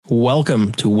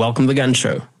welcome to Welcome to the Gun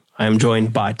Show. I am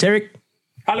joined by Tarek.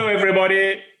 Hello,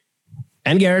 everybody.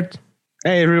 And Garrett.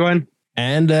 Hey, everyone.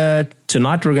 And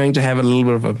tonight we're going to have a little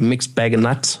bit of a mixed bag of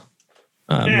nuts.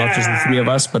 Not just the three of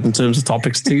us, but in terms of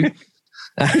topics too.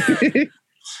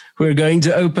 We're going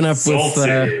to open up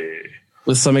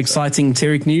with some exciting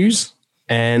Tarek news.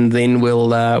 And then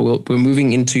we're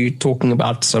moving into talking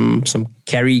about some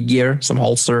carry gear, some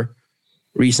holster,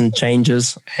 recent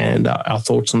changes, and our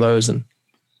thoughts on those and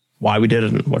why we did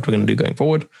it and what we're going to do going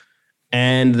forward.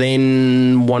 And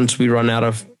then once we run out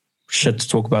of shit to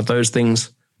talk about those things,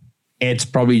 it's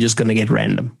probably just going to get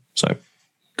random. So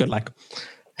good luck.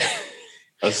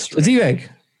 So T-Bag,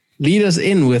 lead us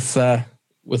in with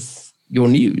your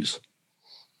news.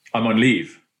 I'm on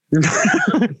leave.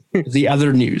 The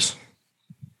other news.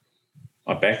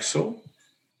 My back sore.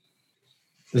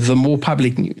 The more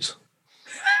public news.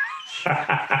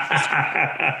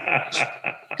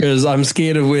 Because I'm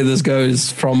scared of where this goes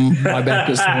from my back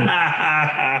is sore.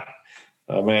 I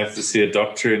may have to see a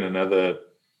doctor in another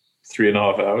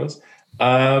 3.5 hours.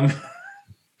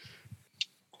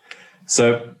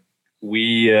 So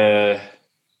we,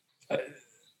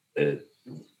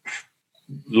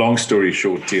 long story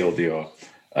short, TLDR.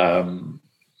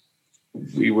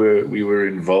 We were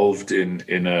involved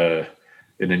in a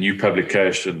new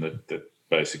publication that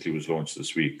basically was launched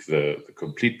this week, the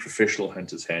Complete Professional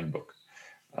Hunter's Handbook,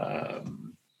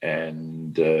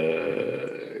 and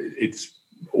it's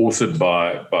authored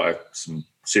by some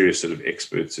serious sort of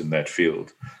experts in that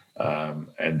field,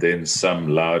 and then some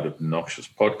loud, obnoxious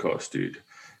podcast dude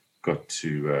got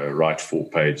to write 4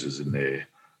 pages in there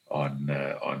on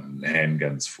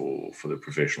handguns for the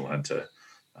professional hunter,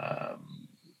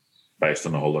 based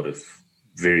on a whole lot of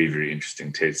very, very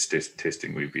interesting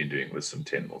testing we've been doing with some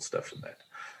 10 mil stuff in that.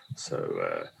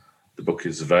 So the book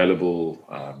is available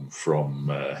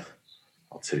from,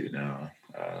 I'll tell you now,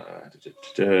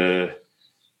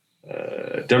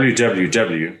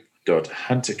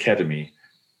 www.huntacademy,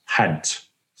 hunt,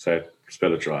 so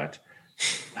spell it right,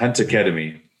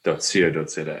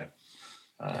 huntacademy.co.za.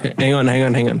 Hang on.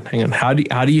 How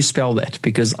do you spell that?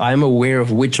 Because I'm aware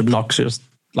of which obnoxious,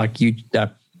 like you,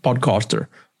 podcaster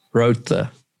wrote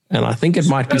and I think it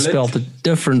might be spelled a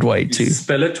different way too.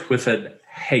 Spell it with an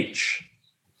H.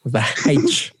 With a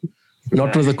H,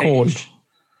 not with a corn.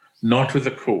 Not with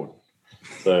a corn.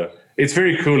 So it's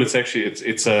very cool. It's actually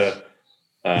it's a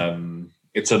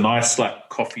nice like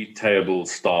coffee table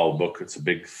style book. It's a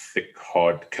big thick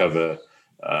hardcover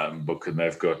book, and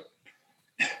they've got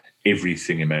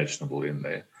everything imaginable in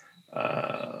there.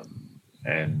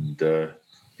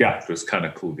 It was kind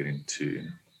of cool getting to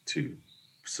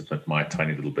submit my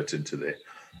tiny little bit into there.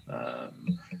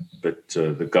 But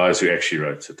the guys who actually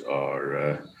wrote it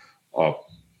are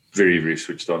very, very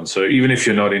switched on. So even if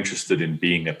you're not interested in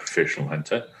being a professional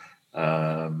hunter,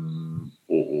 but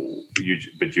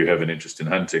you have an interest in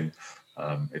hunting,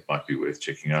 it might be worth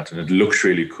checking out. And it looks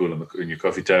really cool on your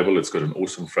coffee table. It's got an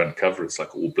awesome front cover. It's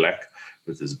like all black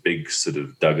with this big sort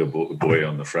of Duggar boy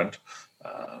on the front.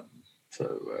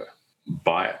 So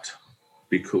buy it.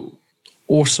 Be cool.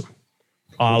 Awesome.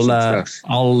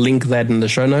 I'll link that in the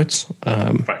show notes.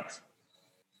 Thanks.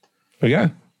 There we go.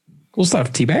 Cool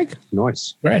stuff. T-Bag.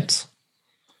 Nice. Great.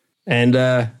 And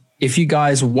if you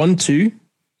guys want to,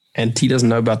 and T doesn't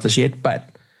know about this yet, but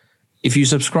if you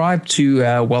subscribe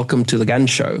to Welcome to the Gun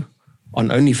Show on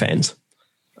OnlyFans,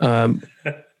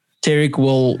 Tarek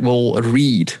will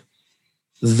read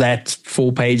that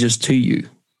 4 pages to you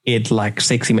in like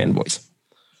sexy man voice.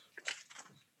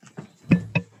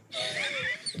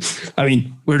 I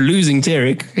mean, we're losing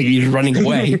Tarek. He's running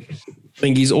away. I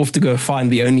think he's off to go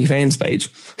find the OnlyFans page.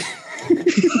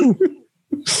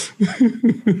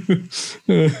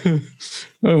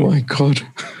 Oh my God.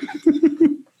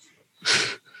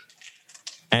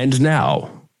 And now,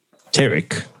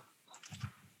 Tarek.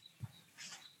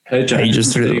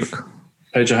 Pages through the book.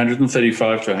 Page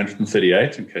 135 to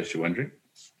 138, in case you're wondering.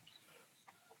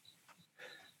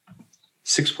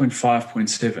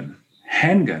 6.5.7.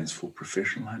 Handguns for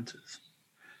professional hunters.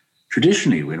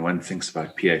 Traditionally, when one thinks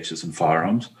about PHs and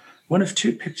firearms, one of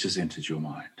 2 pictures enters your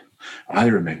mind.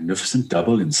 Either a magnificent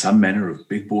double in some manner of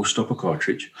big bore stopper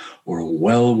cartridge, or a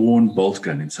well-worn bolt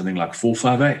gun in something like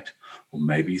 458, or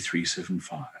maybe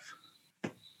 375.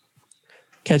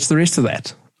 Catch the rest of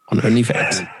that on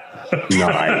OnlyFans.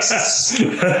 Nice.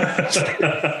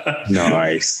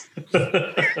 Nice.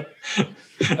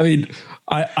 I mean,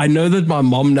 I know that my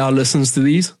mom now listens to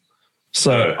these.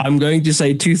 So I'm going to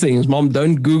say 2 things. Mom,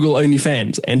 don't Google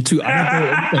OnlyFans. And 2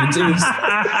 other things is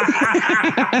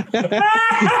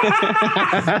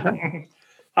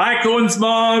Hi, Corn's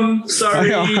mom.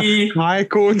 Sorry. Hi,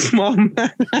 Corn's mom.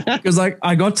 Because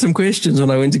I got some questions when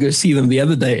I went to go see them the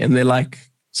other day, and they're like,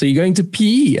 "So you're going to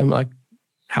PE?" I'm like,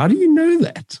 "How do you know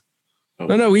that?" Oh.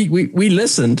 No, we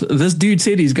listened. This dude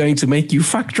said he's going to make you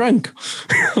fuck drunk.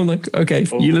 I'm like, okay,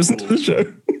 you listen to the show.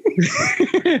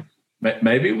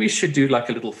 Maybe we should do like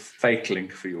a little fake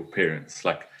link for your parents,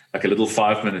 like a little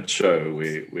 5-minute show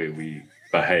where we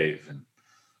behave and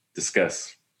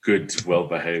discuss good,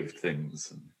 well-behaved things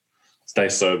and stay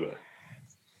sober.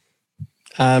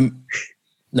 No.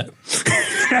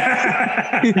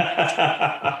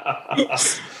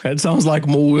 That sounds like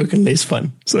more work and less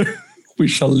fun. So we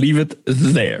shall leave it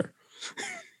there.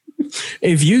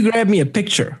 If you grab me a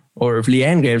picture, or if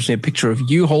Leanne grabs me a picture of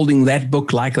you holding that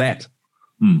book like that,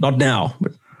 not now,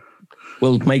 but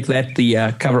we'll make that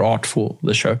the cover art for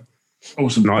the show.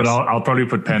 Awesome. Nice. But I'll probably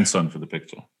put pants on for the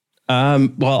picture.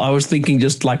 Well, I was thinking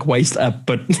just like waist up,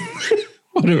 but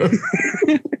whatever.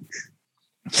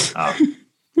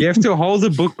 You have to hold the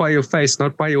book by your face,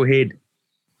 not by your head.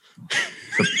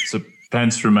 So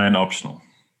pants remain optional.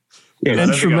 Yeah,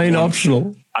 pants remain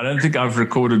optional. I don't think I've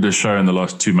recorded a show in the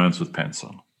last 2 months with pants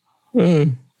on.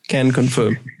 Can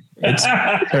confirm. It's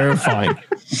terrifying.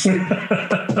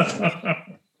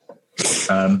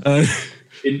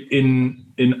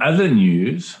 In other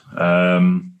news,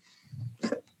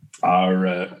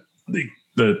 our the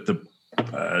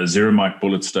Zero Mike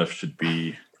bullet stuff should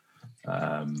be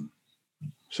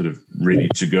sort of ready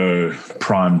to go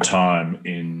prime time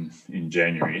in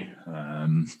January.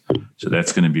 So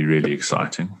that's going to be really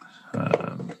exciting.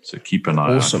 So keep an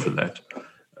eye out for that.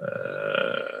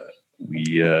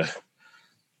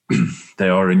 They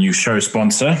are a new show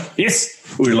sponsor.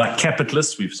 Yes, we're like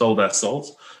capitalists. We've sold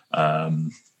ourselves.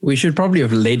 We should probably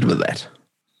have led with that.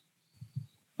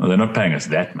 Well, they're not paying us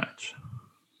that much.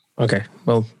 Okay,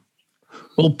 well,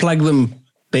 we'll plug them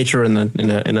better in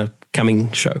a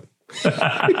coming show.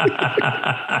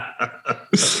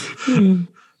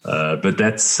 But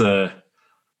that's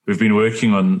we've been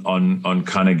working on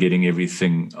kind of getting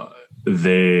everything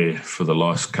there for the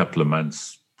last couple of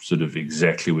months, sort of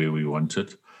exactly where we want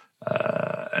it,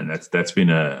 and that's been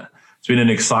an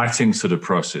exciting sort of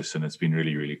process, and it's been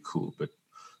really, really cool. But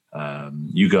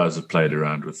you guys have played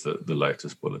around with the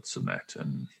latest bullets and that,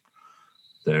 and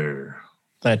they're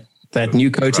that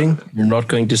new coating. I'm not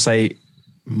going to say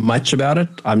much about it.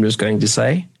 I'm just going to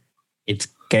say it's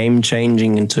game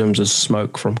changing in terms of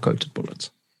smoke from coated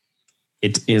bullets.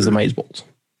 It is amazeballs.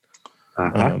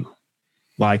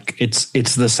 Like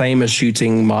it's the same as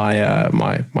shooting my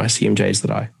my CMJs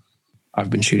that I've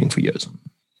been shooting for years,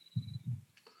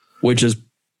 which is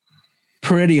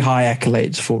pretty high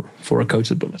accolades for a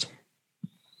coated bullet.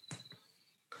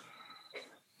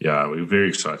 Yeah, we're very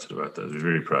excited about those. We're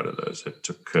very proud of those. It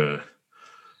took there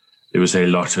was a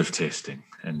lot of testing,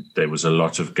 and there was a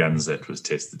lot of guns that was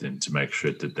tested in to make sure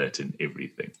it did that in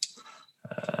everything.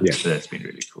 So that's been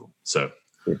really cool. So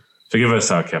forgive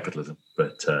us our capitalism,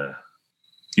 but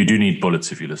you do need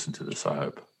bullets if you listen to this, I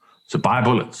hope. So buy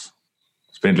bullets.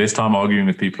 Spend less time arguing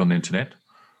with people on the internet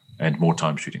and more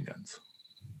time shooting guns.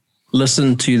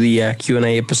 Listen to the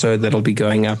Q&A episode that'll be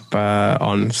going up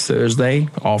on Thursday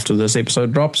after this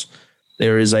episode drops.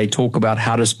 There is a talk about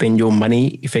how to spend your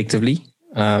money effectively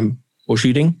for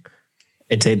shooting.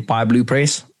 It said buy a blue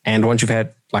press, and once you've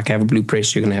have a blue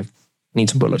press, you're going to need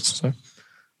some bullets. So,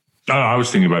 I was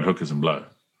thinking about hookers and blow.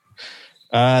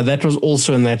 That was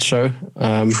also in that show.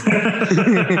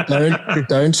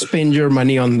 Don't spend your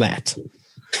money on that.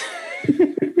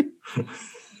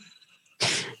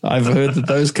 I've heard that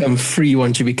those come free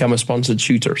once you become a sponsored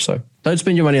shooter. So don't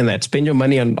spend your money on that. Spend your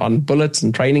money on bullets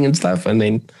and training and stuff, and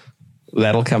then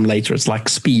that'll come later. It's like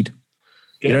speed.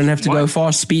 You don't have to go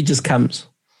fast. Speed just comes.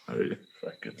 Oh,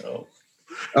 fucking hell.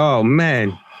 Oh,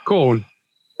 man. Corn.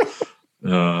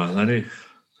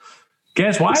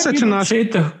 Guess why have you not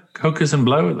shared the hookers and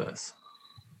blow with us?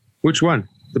 Which one?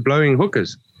 The blowing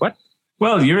hookers. What?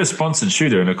 Well, you're a sponsored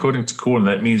shooter, and according to Corn,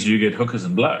 that means you get hookers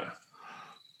and blow.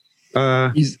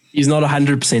 He's not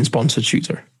 100% sponsored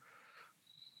shooter.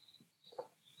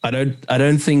 I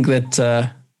don't think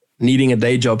that needing a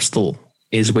day job still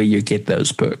is where you get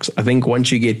those perks. I think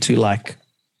once you get to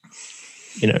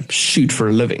shoot for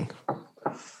a living.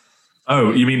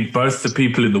 Oh, you mean both the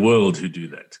people in the world who do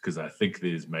that? Because I think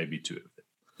there's maybe two of them.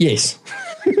 Yes.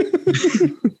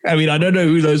 I mean, I don't know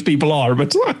who those people are,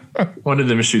 but one of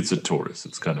them shoots at Taurus.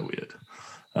 It's kind of weird.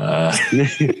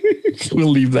 We'll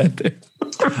leave that there.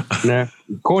 No,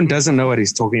 Corn doesn't know what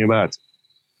he's talking about.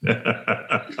 That's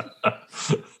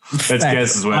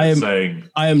Gaz's way of saying.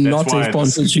 I am not a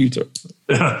sponsored shooter.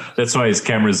 That's why his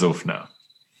camera's off now.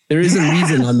 There is a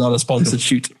reason I'm not a sponsored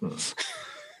shoot.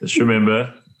 Just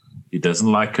remember, he doesn't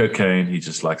like cocaine. He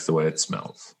just likes the way it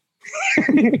smells.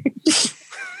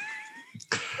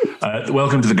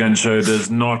 Welcome to the Gun Show.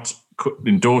 Does not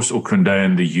endorse or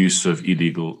condone the use of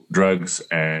illegal drugs,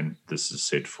 and this is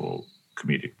set for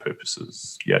comedic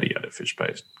purposes. Yada yada, fish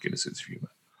paste. Get a sense of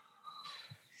humor.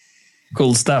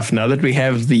 Cool stuff. Now that we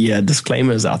have the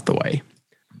disclaimers out the way,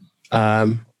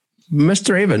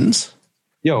 Mr. Evans,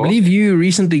 I believe you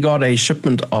recently got a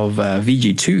shipment of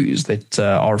VG2s that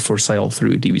are for sale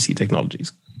through DVC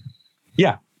Technologies.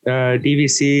 Yeah,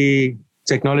 DVC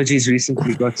Technologies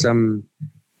recently got some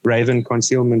Raven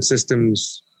Concealment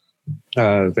Systems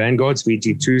Vanguards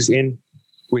VG2s in.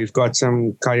 We've got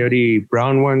some Coyote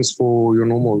Brown ones for your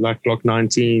normal like Glock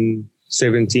 19,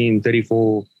 17,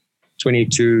 34,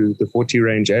 22, the 40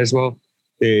 range as well.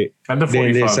 And the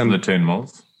 45 and the 10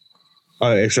 mils.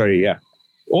 Oh, sorry, yeah.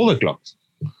 All the Glocks.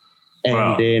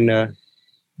 And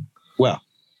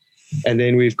and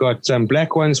then we've got some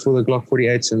black ones for the Glock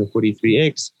 48s and the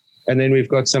 43X. And then we've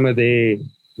got some of the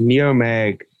Neo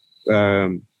Mag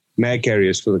mag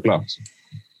carriers for the Glocks.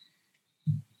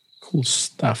 Cool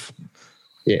stuff.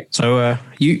 Yeah. So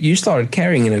you started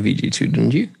carrying in a VG2,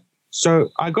 didn't you? So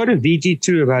I got a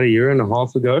VG2 about a year and a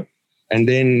half ago. And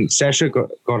then Sasha got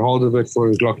hold of it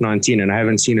for a Glock 19, and I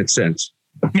haven't seen it since.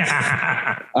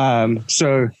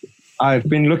 So I've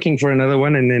been looking for another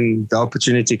one, and then the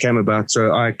opportunity came about.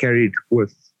 So I carried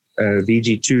with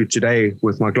VG2 today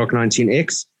with my Glock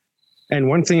 19X. And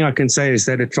one thing I can say is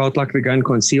that it felt like the gun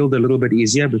concealed a little bit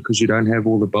easier because you don't have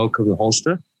all the bulk of the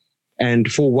holster.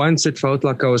 And for once, it felt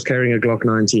like I was carrying a Glock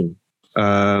 19.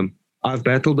 I've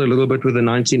battled a little bit with the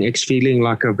 19X, feeling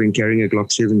like I've been carrying a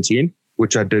Glock 17,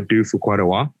 which I did do for quite a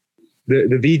while.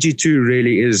 The VG2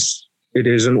 really is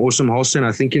an awesome holster. And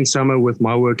I think in summer with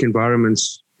my work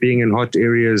environments, being in hot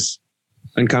areas,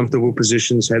 uncomfortable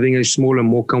positions, having a smaller,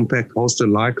 more compact holster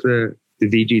like the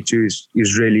VG2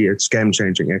 is really, it's game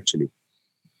changing actually.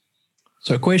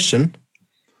 So question,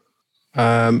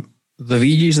 the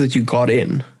VGs that you got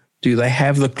in, do they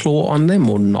have the claw on them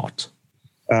or not?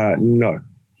 No,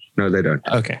 they don't.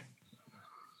 Okay.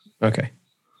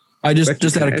 I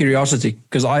just out of curiosity,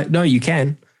 because you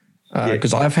can,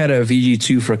 because I've had a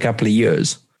VG2 for a couple of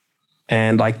years,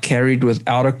 and I carried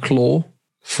without a claw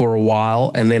for a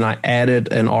while, and then I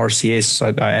added an RCS. So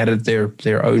I added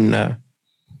their own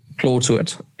claw to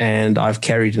it, and I've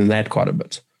carried in that quite a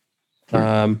bit.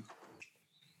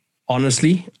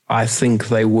 Honestly, I think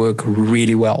they work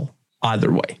really well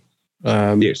either way.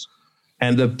 Yes.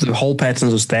 And the whole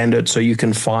patterns are standard, so you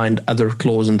can find other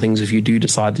claws and things if you do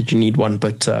decide that you need one.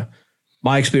 But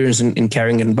my experience in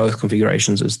carrying it in both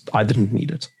configurations is I didn't need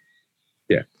it.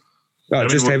 Yeah.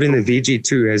 Just having the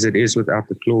VG2 as it is without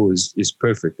the claw is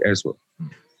perfect as well.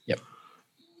 Yep.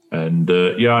 And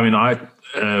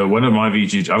one of my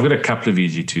VG2s, I've got a couple of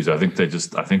VG2s. I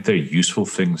think they're useful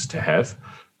things to have.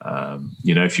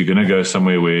 If you're going to go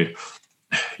somewhere where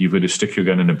you've got to stick your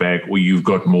gun in a bag, or you've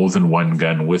got more than one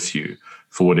gun with you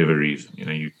for whatever reason,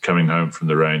 you're coming home from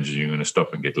the range and you're going to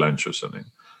stop and get lunch or something.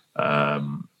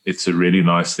 It's a really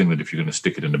nice thing that if you're going to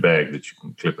stick it in a bag, that you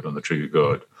can clip it on the trigger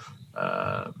guard,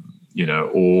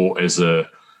 or as a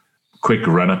quick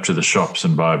run up to the shops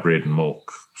and buy bread and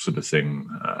milk sort of thing.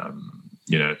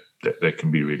 That can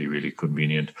be really, really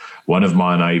convenient. One of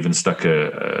mine, I even stuck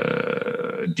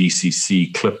a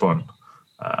DCC clip on.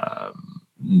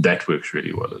 That works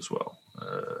really well as well.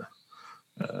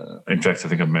 In fact, I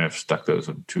think I may have stuck those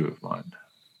on two of mine.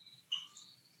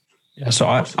 Yeah, so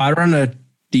I run a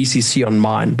DCC on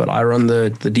mine, but I run the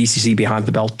DCC behind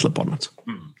the belt clip on it.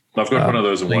 I've got one of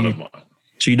those on one of mine.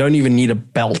 So you don't even need a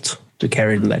belt to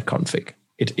carry it in that config.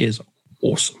 It is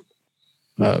awesome.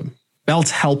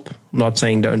 Belts help. I'm not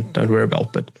saying don't wear a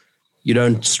belt, but you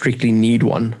don't strictly need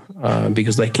one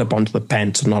because they clip onto the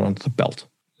pants and not onto the belt.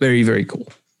 Very, very cool.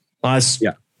 Nice,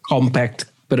 compact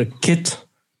bit of kit.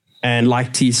 And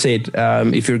like T said,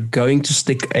 if you're going to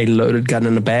stick a loaded gun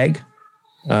in a bag,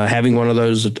 having one of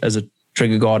those as a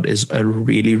trigger guard is a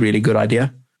really, really good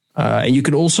idea. And you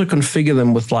can also configure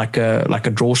them with like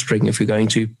a drawstring if you're going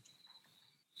to.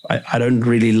 I don't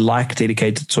really like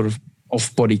dedicated sort of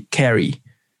off-body carry,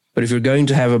 but if you're going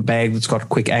to have a bag that's got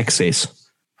quick access,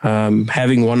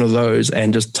 having one of those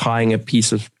and just tying a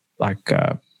piece of like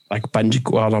bungee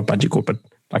cord, well, not bungee cord, but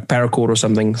like paracord or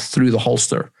something through the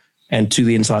holster and to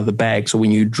the inside of the bag. So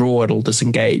when you draw, it'll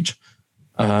disengage,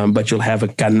 but you'll have a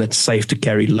gun that's safe to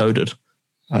carry loaded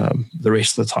the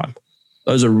rest of the time.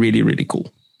 Those are really, really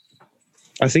cool.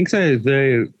 I think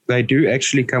they do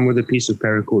actually come with a piece of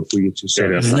paracord for you to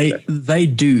set up. They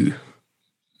do.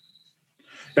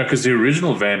 Yeah, because the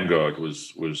original Vanguard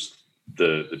was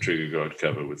the trigger guard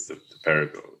cover with the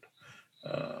Paraguard.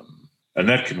 And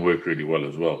that can work really well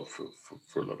as well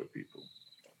for a lot of people.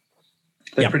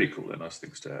 They're pretty cool. They're nice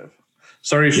things to have.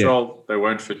 Sorry, Charles, they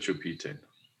won't fit your P10.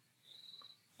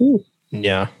 Ooh.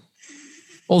 Yeah.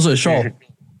 Also, Charles,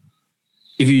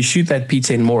 if you shoot that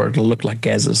P10 more, it'll look like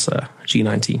Gaz's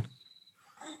G19.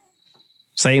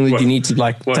 Saying that you need to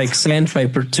take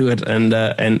sandpaper to it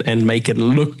and make it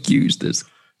look used is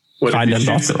kind of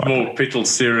not right. More Petal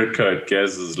Cerakote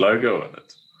Gaz's logo on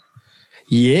it.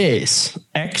 Yes,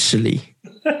 actually.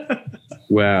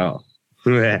 Wow.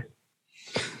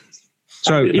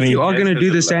 So if you are going to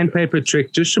do the sandpaper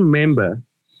trick, just remember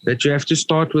that you have to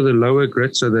start with a lower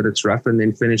grit so that it's rough and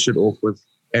then finish it off with,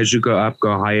 as you go up,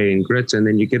 go higher in grit, and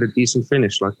then you get a decent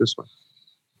finish like this one.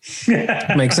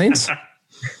 Makes sense.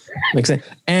 Makes sense.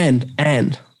 And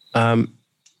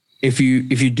if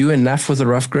you do enough with a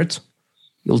rough grit,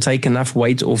 you'll take enough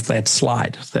weight off that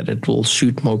slide that it will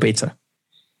shoot more better.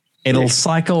 It'll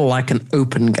cycle like an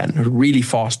open gun, really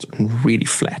fast and really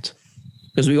flat.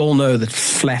 Because we all know that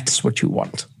flat's what you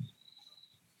want.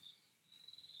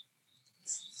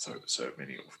 So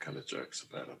many off-color jokes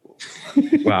available.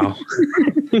 Wow.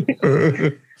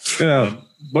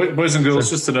 Boys and girls,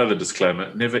 just another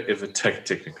disclaimer. Never, ever take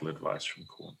technical advice from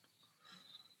Corn.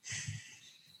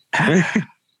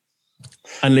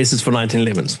 Unless it's for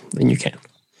 1911s, then you can.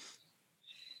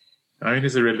 I mean,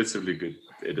 he's a relatively good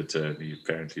editor, and he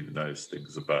apparently knows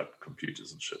things about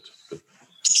computers and shit. But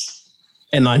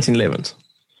and 1911s.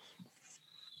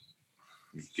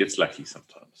 He gets lucky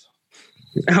sometimes.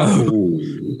 Oh.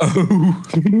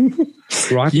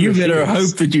 Right. You better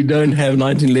hope that you don't have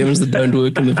 1911s that don't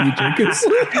work in the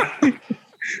future.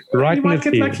 Right. You might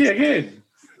get lucky again.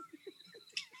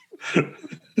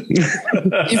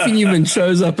 If he even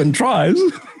shows up and tries.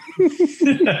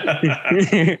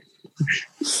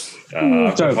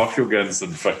 I've got half your guns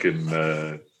and fucking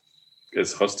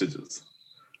as hostages.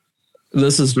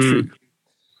 This is true.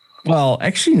 Well,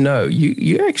 actually, no.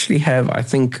 You actually have, I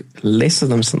think, less of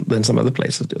them than some other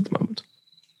places do at the moment.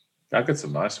 I got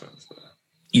some nice ones, though.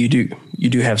 You do. You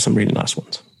do have some really nice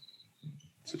ones.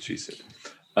 That's what she said.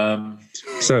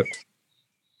 So,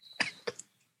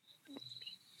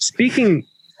 speaking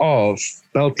of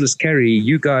beltless carry,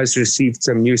 you guys received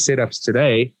some new setups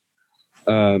today,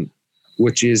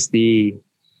 which is the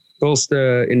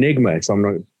Holster Enigma. If I'm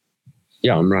not,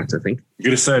 I'm right, I think.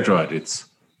 You're going to say it right. It's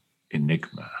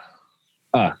Enigma.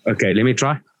 Okay. Let me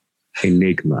try.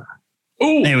 Enigma.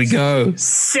 Oh, there we go.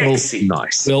 Sexy. Well,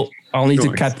 nice. Well, I'll need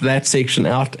to cut that section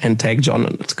out and tag John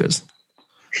on it because.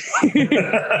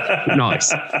 Nice.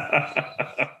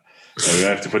 So we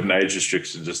have to put an age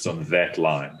restriction just on that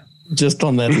line. Just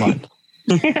on that line.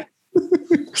 People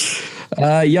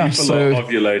are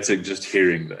ovulating just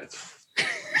hearing that.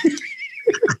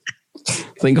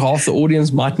 I think half the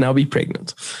audience might now be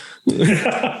pregnant.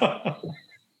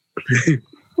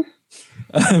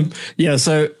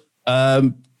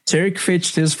 Tarek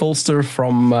fetched his Volster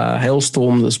from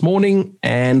Hailstorm this morning,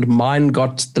 and mine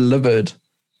got delivered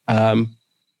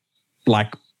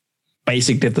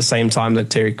basically at the same time that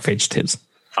Tarek fetched his.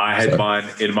 I had mine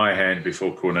in my hand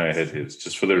before Cornet had his,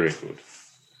 just for the record.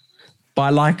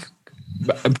 By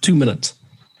 2 minutes.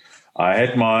 I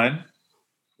had mine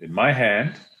in my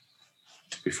hand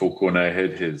before Cornet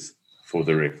had his, for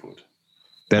the record.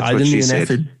 I didn't even have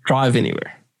to drive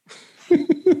anywhere.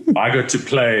 I got to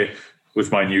play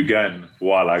with my new gun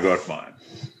while I got mine.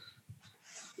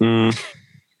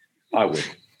 I would.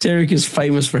 Tarek is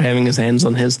famous for having his hands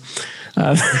on his.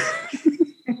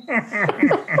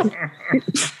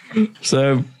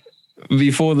 So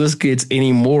before this gets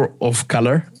any more off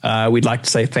color, we'd like to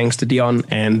say thanks to Dion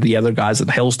and the other guys at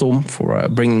Hailstorm for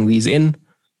bringing these in.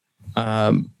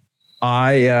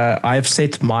 I've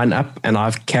set mine up and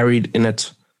I've carried in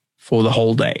it for the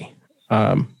whole day.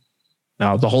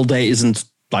 Now, the whole day isn't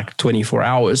 24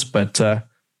 hours, but I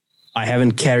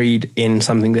haven't carried in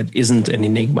something that isn't an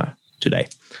Enigma today.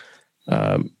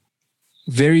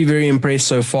 Very, very impressed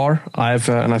so far.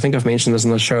 And I think I've mentioned this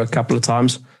on the show a couple of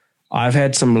times. I've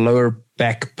had some lower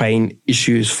back pain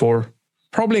issues for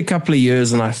probably a couple of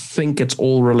years, and I think it's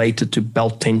all related to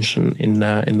belt tension in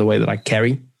the way that I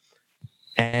carry.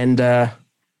 And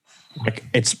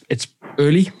it's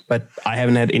early, but I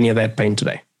haven't had any of that pain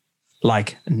today.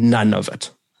 None of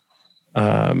it.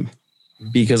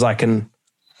 Because I can,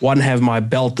 have my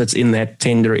belt that's in that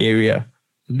tender area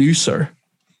looser,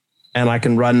 and I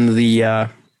can run the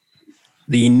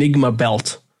Enigma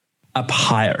belt up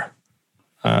higher.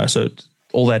 So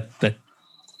all that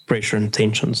pressure and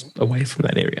tensions away from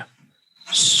that area.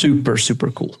 Super,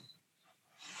 super cool.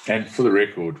 And for the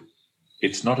record,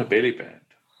 it's not a belly band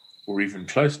or even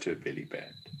close to a belly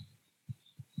band.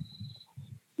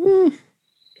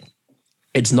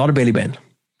 It's not a belly band.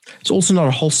 It's also not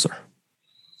a holster.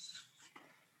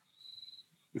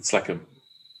 It's like and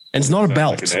it's not a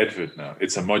belt. Like an advert now.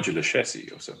 It's a modular chassis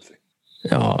or something.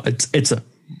 Oh, it's a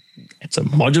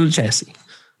modular chassis.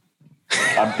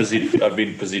 I've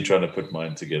been busy trying to put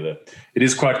mine together. It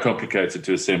is quite complicated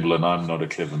to assemble, and I'm not a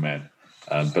clever man.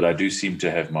 But I do seem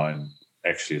to have mine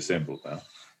actually assembled now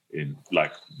in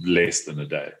like less than a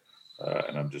day.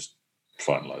 And I'm just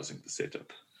finalizing the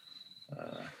setup.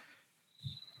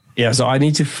 Yeah, so I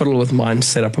need to fiddle with mine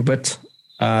set up a bit.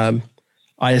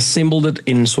 I assembled it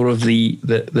in sort of the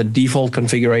default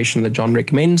configuration that John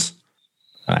recommends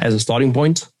as a starting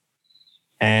point.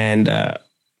 And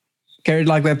carried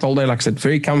like that all day. Like I said,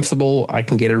 very comfortable. I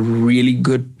can get a really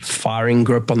good firing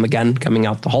grip on the gun coming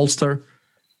out the holster,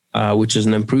 which is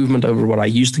an improvement over what I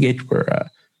used to get, where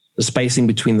the spacing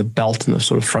between the belt and the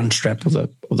sort of front strap of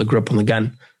the grip on the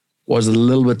gun was a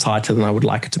little bit tighter than I would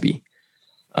like it to be.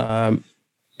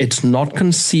 It's not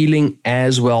concealing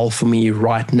as well for me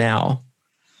right now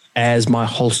as my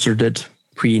holster did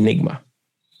pre-Enigma,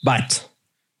 but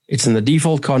it's in the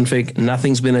default config.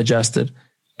 Nothing's been adjusted,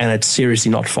 and it's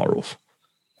seriously not far off.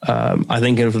 I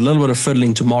think with a little bit of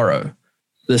fiddling tomorrow,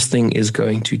 this thing is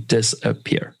going to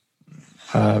disappear.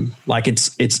 Like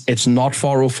it's not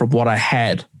far off from what I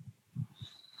had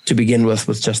to begin with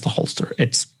just the holster.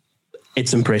 It's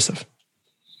impressive.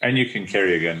 And you can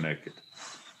carry a gun naked.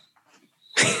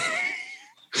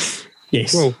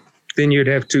 Yes. Well, then you'd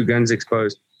have two guns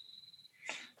exposed.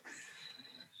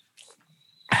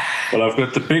 Well, I've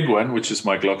got the big one, which is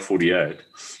my Glock 48.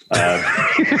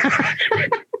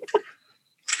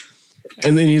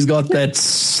 And then he's got that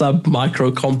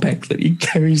sub-micro compact that he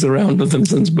carries around with him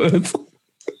since birth.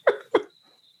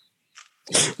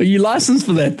 Are you licensed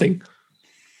for that thing?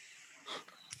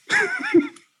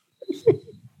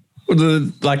 Or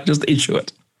just issue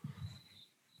it?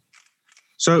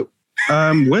 So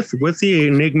with the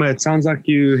Enigma, it sounds like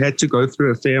you had to go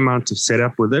through a fair amount of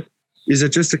setup with it. Is it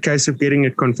just a case of getting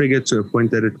it configured to a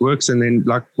point that it works? And then,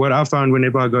 like what I found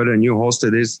whenever I go to a new holster,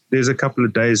 there's a couple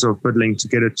of days of fiddling to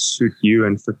get it to suit you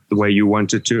and fit the way you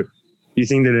want it to. Do you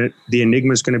think that the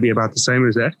Enigma is going to be about the same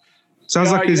as that?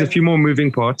 Sounds like there's a few more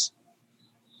moving parts.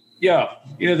 Yeah,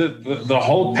 the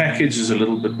whole package is a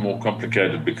little bit more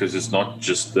complicated because it's not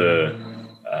just the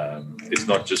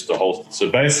holster. So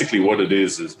basically, what it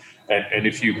is, and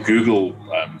if you Google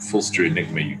Fullster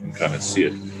Enigma, you can kind of see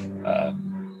it.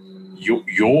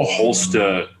 Your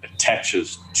holster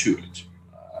attaches to it.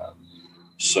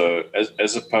 So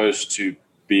as opposed to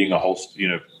being a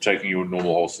holster, taking your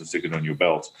normal holster and sticking it on your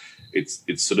belt,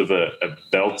 it's sort of a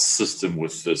belt system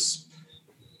with this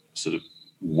sort of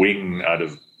wing out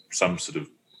of some sort of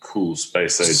cool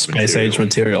space age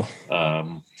material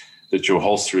that your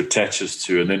holster attaches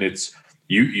to, and then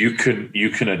you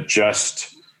can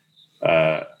adjust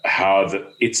how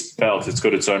its belt. It's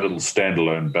got its own little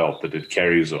standalone belt that it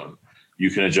carries on. You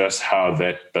can adjust how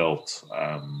that belt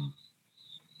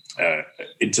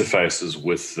interfaces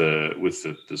with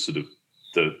the sort of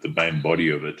the main body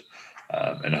of it,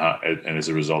 and as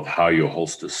a result, how your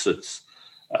holster sits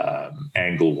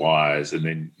angle wise, and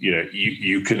then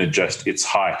you can adjust its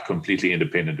height completely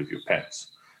independent of your pants.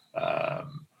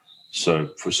 So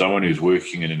for someone who's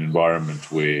working in an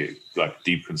environment where like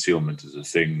deep concealment is a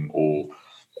thing, or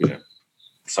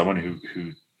someone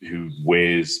who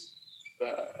wears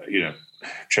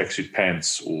tracksuit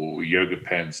pants or yoga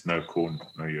pants, no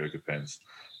yoga pants,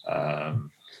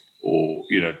 or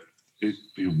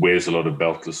who wears a lot of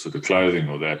beltless sort of clothing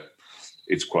or that,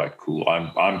 it's quite cool.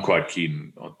 I'm quite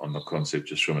keen on the concept,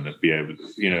 just from it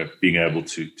being able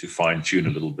to fine tune a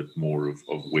little bit more of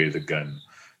where the gun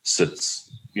sits,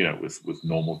 with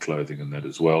normal clothing and that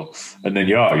as well. And then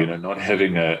not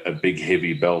having a big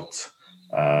heavy belt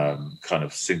kind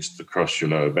of cinched across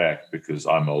your lower back, because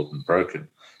I'm old and broken.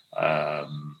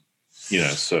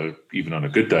 So even on a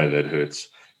good day that hurts.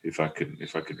 If I can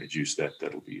reduce that,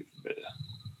 that'll be even better.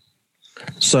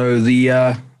 So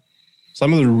the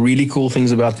some of the really cool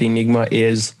things about the Enigma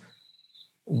is,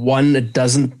 one, it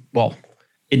does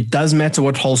matter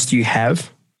what holster you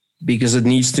have, because it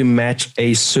needs to match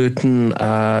a certain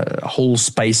hole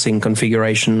spacing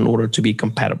configuration in order to be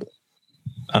compatible.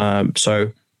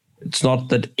 So it's not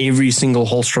that every single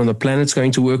holster on the planet is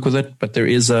going to work with it, but there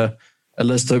is a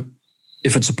list of,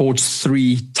 if it supports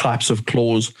 3 types of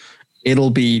claws, it'll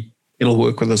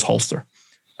work with this holster,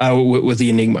 with the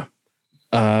Enigma.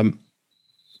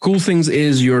 Cool things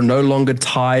is you're no longer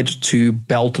tied to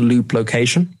belt loop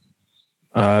location.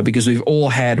 because we've all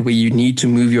had where you need to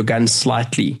move your gun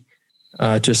slightly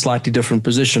to a slightly different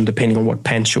position depending on what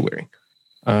pants you're wearing.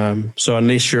 So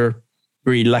unless you're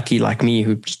very lucky like me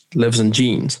who just lives in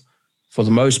jeans, for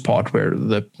the most part, where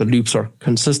the loops are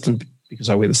consistent because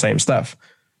I wear the same stuff,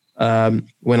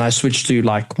 when I switch to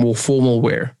like more formal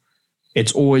wear,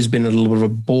 it's always been a little bit of a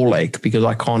ball ache because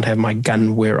I can't have my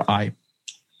gun where I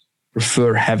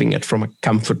prefer having it from a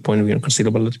comfort point of view and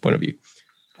concealability point of view.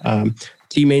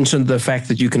 He mentioned the fact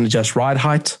that you can adjust ride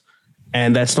height,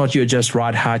 and that's not you adjust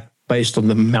ride height based on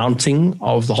the mounting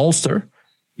of the holster.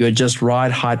 You adjust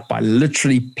ride height by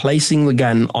literally placing the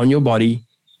gun on your body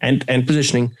and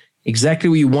positioning exactly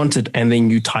where you want it, and then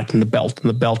you tighten the belt. And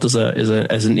the belt is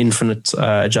an infinite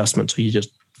adjustment, so you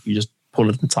just pull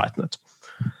it and tighten it.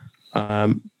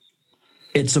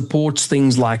 It supports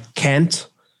things like cant,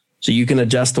 so you can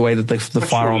adjust the way that the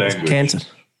firearm is canted.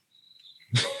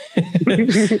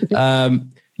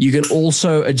 You can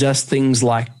also adjust things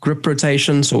like grip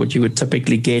rotation, so what you would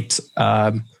typically get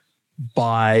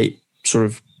by sort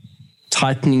of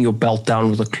tightening your belt down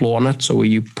with a claw on it, so where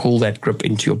you pull that grip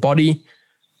into your body.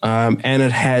 And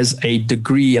it has a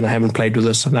degree, and I haven't played with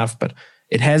this enough, but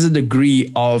it has a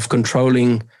degree of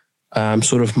controlling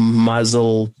sort of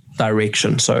muzzle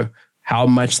direction. So how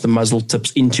much the muzzle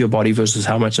tips into your body versus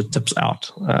how much it tips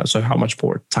out. So how much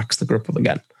more it tucks the grip of the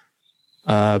gun.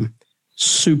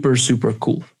 Super, super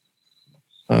cool.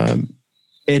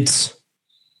 It's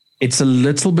a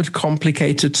little bit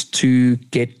complicated to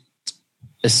get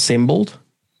assembled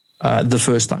the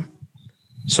first time.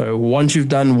 So once you've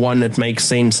done one, it makes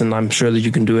sense, and I'm sure that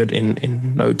you can do it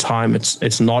in no time.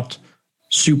 It's not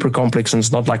super complex, and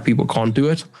it's not like people can't do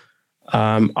it.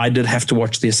 I did have to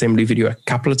watch the assembly video a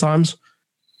couple of times,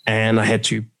 and I had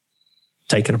to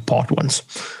take it apart once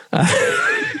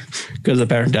because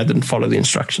apparently I didn't follow the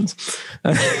instructions.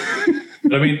 I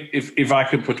mean, if I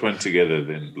could put one together,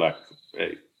 then like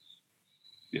a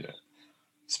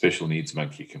special needs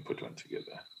monkey can put one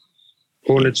together.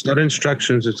 Paul, it's not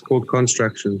instructions, it's called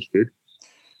constructions, dude.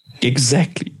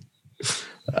 Exactly.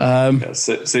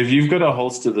 So if you've got a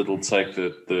holster that'll take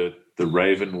the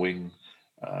Raven wing,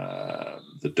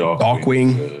 the dark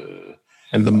wing,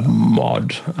 and the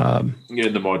mod.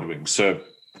 The mod wing. So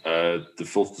the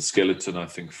Filter Skeleton, I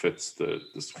think, fits the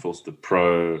Filter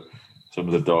Pro, some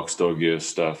of the Dark Star Gear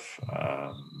stuff.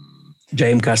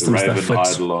 JM Custom the Raven stuff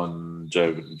fits. Eidolon,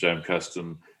 JM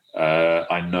Custom.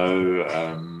 I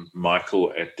know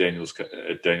Michael at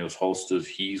Daniel's Holsters.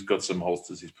 He's got some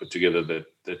holsters he's put together that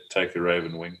take a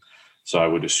Raven wing, so I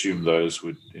would assume those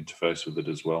would interface with it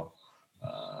as well.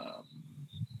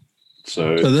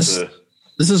 So this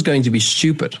is going to be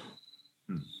stupid,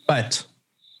 but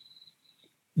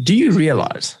do you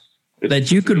realize that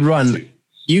you could run a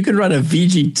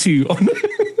VG2 on?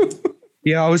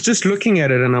 Yeah, I was just looking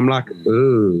at it and I'm like,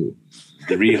 ooh.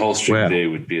 The reholstering there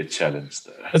would be a challenge,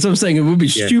 though. That's what I'm saying. It would be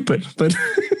stupid, but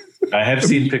I have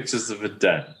seen pictures of it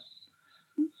done.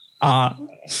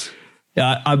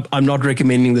 Yeah, I'm not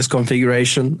recommending this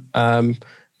configuration.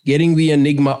 Getting the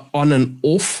Enigma on and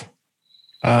off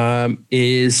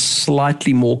is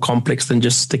slightly more complex than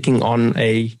just sticking on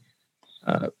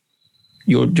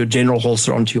your general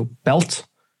holster onto your belt.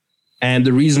 And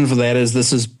the reason for that is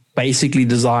this is basically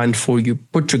designed for you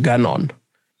put your gun on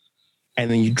and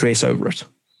then you dress over it.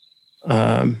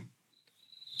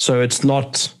 So it's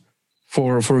not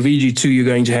for a VG2, you're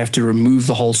going to have to remove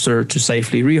the holster to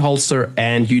safely reholster,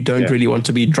 and you don't really want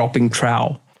to be dropping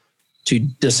trowel to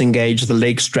disengage the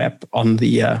leg strap on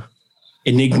the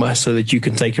Enigma so that you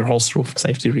can take your holster off and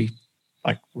safely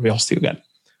reholster your gun.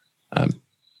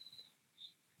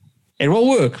 It will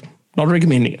work. Not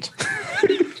recommending it.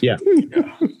 Yeah.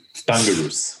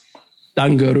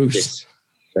 Dungaroos. Yes,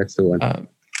 that's the one.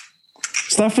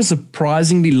 Stuff is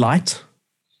surprisingly light.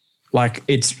 Like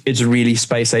it's really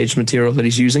space age material that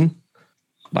he's using.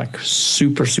 Like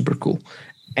super, super cool.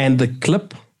 And the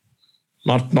clip,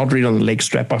 not really on the leg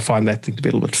strap. I find that thing to be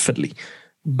a little bit fiddly.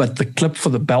 But the clip for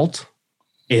the belt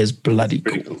is bloody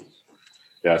cool.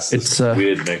 Yeah, it's a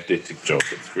weird magnetic job.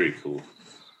 It's very cool.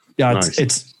 Yeah, Nice.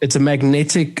 it's a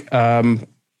magnetic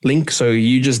link, so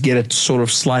you just get it sort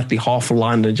of slightly half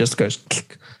aligned and it just goes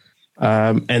click.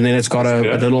 And then it's got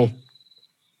a little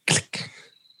click.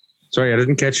 Sorry, I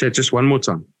didn't catch that. Just one more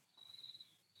time.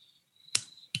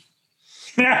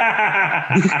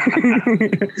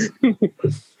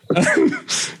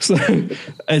 So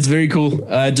it's very cool.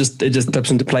 It just clips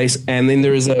into place, and then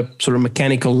there is a sort of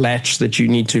mechanical latch that you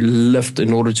need to lift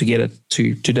in order to get it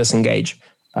to disengage.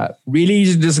 Really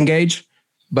easy to disengage,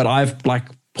 but I've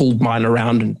pulled mine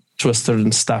around and twisted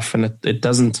and stuff, and it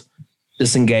doesn't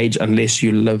disengage unless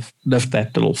you lift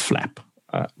that little flap.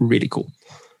 really cool.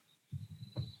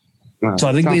 So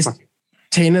I think there's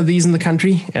 10 of these in the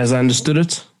country, as I understood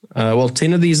it.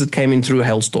 10 of these that came in through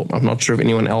Hailstorm. I'm not sure if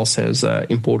anyone else has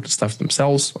imported stuff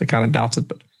themselves. I kind of doubt it,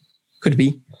 but could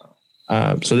be.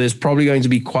 So there's probably going to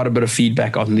be quite a bit of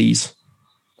feedback on these,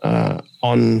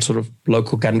 on sort of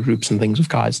local gun groups and things with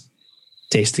guys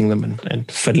testing them and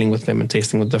fiddling with them and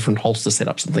testing with different holster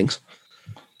setups and things.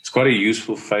 It's quite a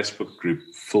useful Facebook group,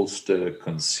 Fullster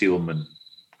Concealment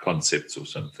Concepts or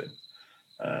something.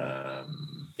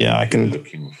 I can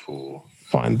looking for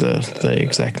find the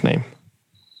exact name.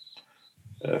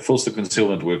 Fullster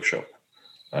Concealment Workshop,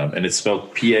 and it's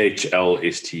spelled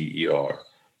PHLSTER.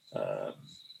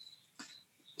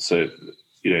 So,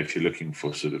 if you're looking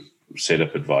for sort of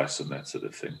setup advice and that sort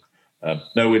of thing.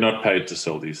 No, we're not paid to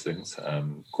sell these things.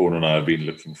 Corn and I have been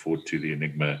looking forward to the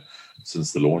Enigma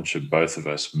since the launch, and both of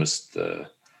us missed the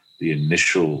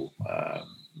initial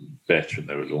batch when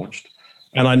they were launched.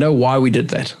 And I know why we did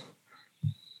that.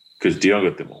 Because Dion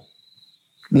got them all.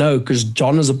 No, because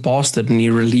John is a bastard and he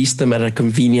released them at a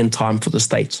convenient time for the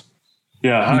States.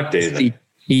 Yeah, how dare they?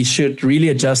 He should really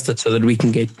adjust it so that we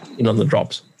can get in on the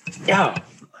drops. Yeah.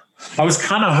 I was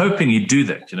kind of hoping he'd do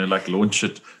that, like launch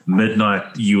it midnight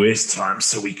US time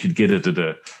so we could get it at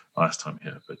a nice time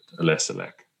here, but alas,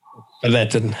 alack. But that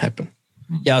didn't happen.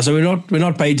 Yeah, so we're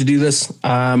not paid to do this.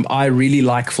 I really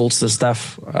like Fullster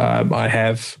stuff. I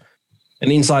have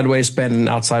an inside waistband and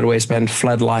outside waistband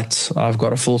floodlight. I've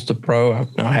got a Fullster Pro.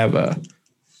 I have an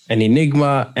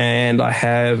Enigma, and I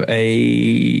have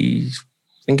I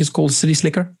think it's called City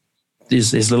Slicker.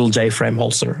 This little J-frame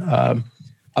holster.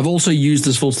 I've also used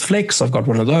this Fullster Flex. I've got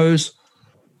one of those.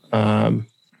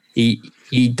 He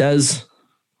does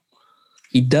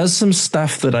some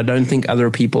stuff that I don't think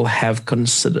other people have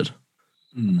considered.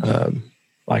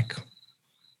 Like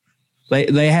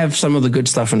they have some of the good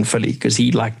stuff in Philly because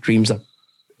he dreams up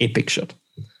epic shit.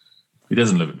 He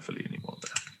doesn't live in Philly anymore, though.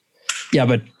 Yeah,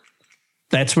 but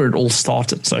that's where it all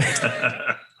started. So,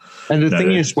 and the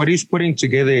thing is, what he's putting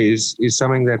together is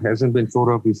something that hasn't been thought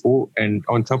of before, and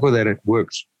on top of that, it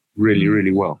works really,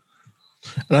 really well.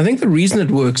 And I think the reason it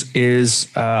works is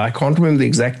I can't remember the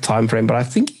exact time frame, but I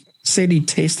think he said he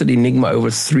tested Enigma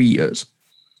over 3 years.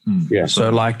 Yeah.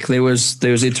 So there was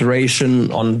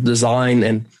iteration on design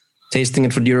and testing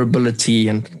it for durability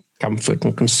and comfort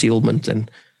and concealment and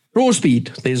draw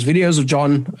speed. There's videos of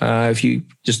John, if you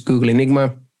just Google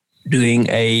Enigma, doing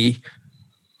a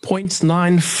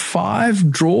 0.95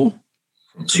 draw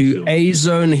to A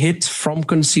zone hit from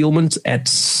concealment at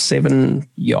 7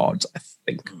 yards, I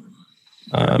think.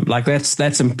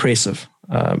 That's impressive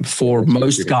for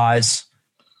most guys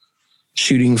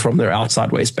shooting from their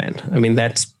outside waistband. I mean,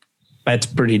 that's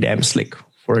pretty damn slick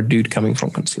for a dude coming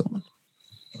from concealment.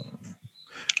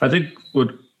 I think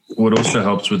what also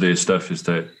helps with their stuff is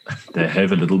that they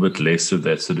have a little bit less of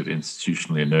that sort of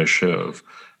institutional inertia of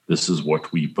this is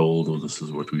what we build or this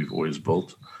is what we've always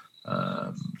built.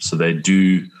 So they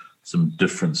do some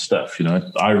different stuff.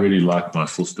 I really like my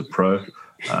Fullster Pro,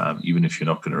 even if you're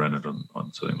not going to run it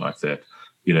on something like that.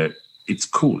 It's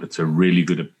cool. It's a really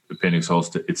good appendix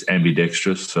holster. It's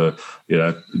ambidextrous. So,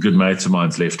 a good mate of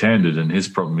mine's left-handed, and his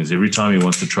problem is every time he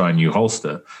wants to try a new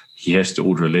holster, he has to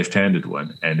order a left-handed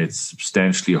one, and it's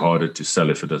substantially harder to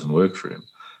sell if it doesn't work for him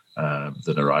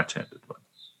than a right-handed one.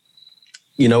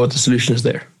 You know what the solution is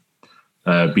there?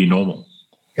 Be normal.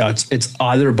 Yeah, it's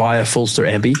either buy a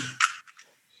Fullster ambi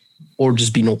or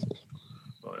just be normal.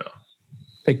 Oh,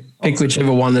 yeah. Pick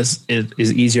whichever one is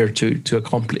easier to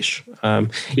accomplish.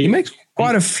 He makes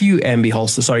quite a few ambi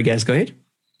holsters. Sorry, guys, go ahead.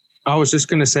 I was just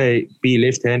going to say be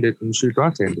left-handed and shoot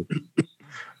right-handed.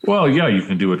 Well, yeah, you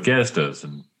can do what Gaz does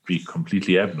and be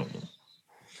completely abnormal.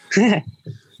 Yeah,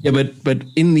 but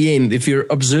in the end, if you're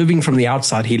observing from the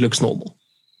outside, he looks normal.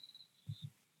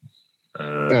 I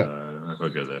don't know if I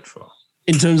go that far.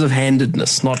 In terms of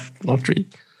handedness, not really.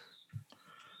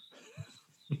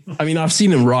 I mean, I've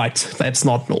seen him right. That's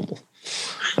not normal.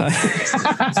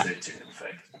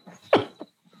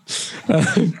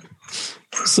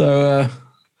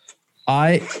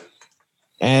 I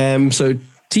am. So,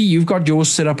 T, you've got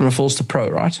yours set up in a Fullster Pro,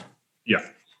 right? Yeah.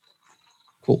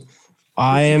 Cool.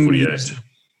 I'm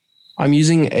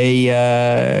using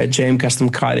a JM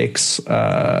Custom Kydex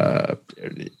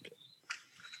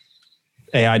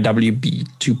AIWB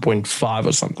 2.5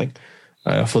 or something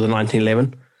for the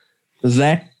 1911.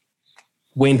 That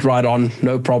went right on,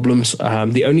 no problems.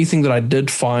 The only thing that I did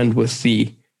find with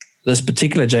this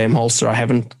particular JM holster, I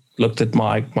haven't looked at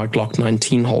my Glock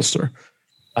 19 holster.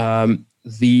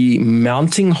 The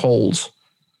mounting holes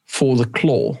for the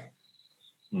claw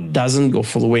doesn't go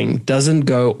for the wing, doesn't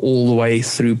go all the way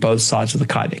through both sides of the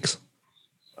Kydex.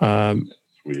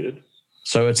 Weird.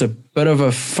 So it's a bit of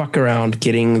a fuck around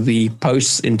getting the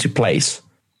posts into place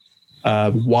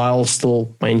while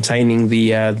still maintaining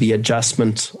the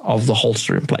adjustment of the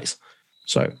holster in place.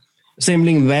 So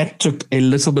assembling that took a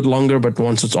little bit longer, but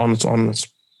once it's on, it's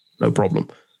no problem.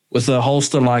 With the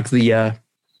holster like the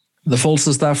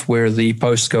Folster stuff where the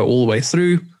posts go all the way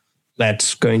through,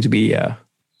 that's going to be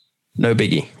no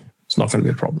biggie. It's not going to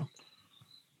be a problem.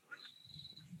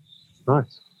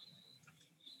 Nice.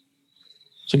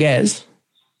 So, Gaz.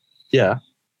 Yeah.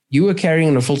 You were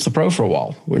carrying a Folster Pro for a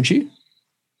while, weren't you?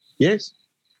 Yes.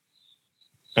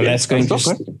 And that's going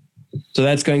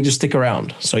to stick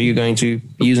around. So you're going to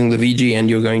be using the VG and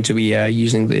you're going to be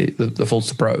using the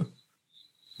Folster Pro.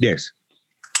 Yes.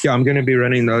 Yeah, I'm going to be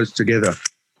running those together.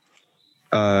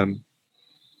 And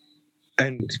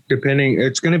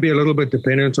it's going to be a little bit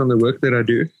dependent on the work that I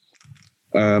do.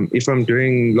 If I'm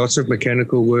doing lots of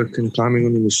mechanical work and climbing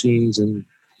on the machines and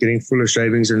getting full of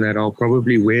shavings and that, I'll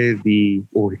probably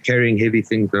or carrying heavy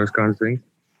things, those kinds of things.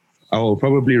 I'll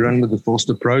probably run with the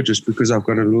Folster Pro just because I've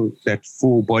got that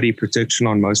full body protection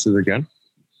on most of the gun.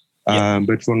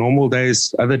 But for normal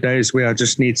days, other days where I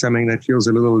just need something that feels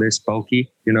a little less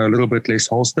bulky, a little bit less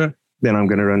holster, then I'm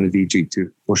going to run the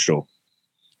VG2 for sure.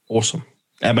 Awesome.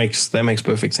 That makes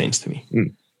perfect sense to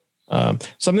me.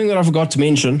 Something that I forgot to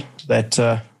mention that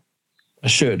I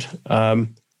should.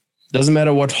 Doesn't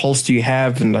matter what holster you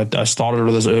have, and I started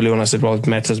with this earlier when I said, well, it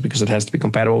matters because it has to be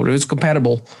compatible. But if it's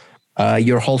compatible,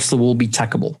 your holster will be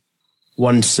tackable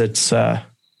once it's on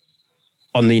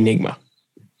the Enigma.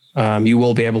 You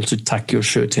will be able to tuck your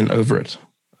shirt in over it,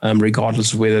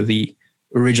 regardless of whether the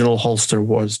original holster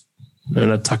was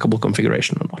in a tuckable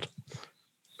configuration or not.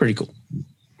 Pretty cool.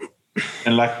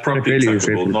 And like properly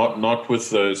tuckable, not with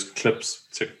those clips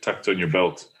tucked on your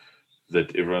belt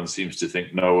that everyone seems to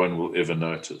think no one will ever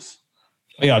notice.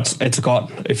 Yeah, it's gone.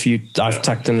 I've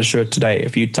tucked in the shirt today.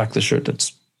 If you tuck the shirt,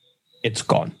 it's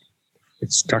gone.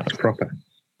 It's tucked proper.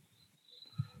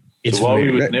 So while we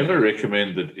would never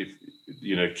recommend that if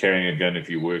carrying a gun, if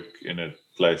you work in a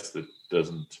place that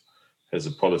has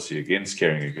a policy against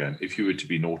carrying a gun, if you were to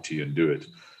be naughty and do it,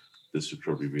 this would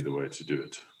probably be the way to do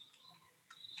it.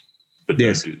 But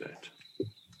don't do that.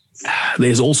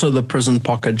 There's also the prison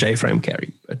pocket J-frame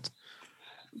carry, but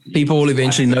people will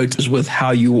eventually notice with how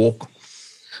you walk.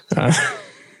 I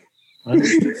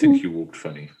don't think you walked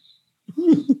funny.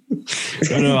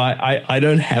 No, I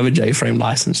don't have a J-frame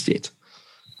license yet.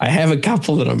 I have a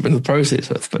couple that I'm in the process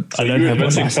with, but I don't have one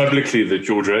license. Publicly that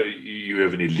you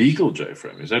have an illegal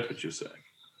J-frame. Is that what you're saying?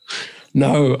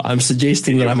 No, I'm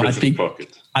suggesting that I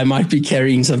might be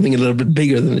carrying something a little bit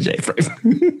bigger than a J-frame.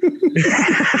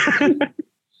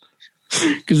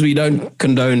 Because we don't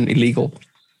condone illegal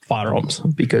firearms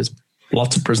because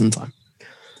lots of prison time.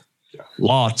 Yeah.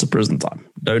 Lots of prison time.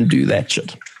 Don't do that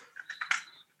shit.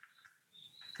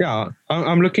 Yeah,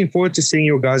 I'm looking forward to seeing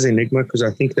your guys' Enigma because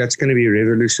I think that's going to be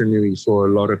revolutionary for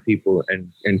a lot of people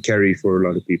and carry for a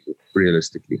lot of people,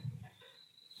 realistically.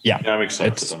 Yeah, I'm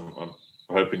excited. I'm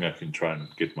hoping I can try and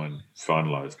get mine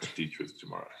finalized to teach with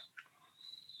tomorrow.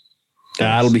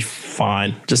 That'll be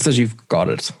fine. Just as you've got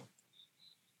it.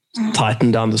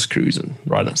 Tighten down the screws and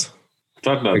run it.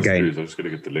 Tighten down the screws. I'm just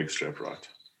going to get the leg strap right.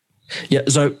 Yeah,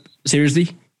 so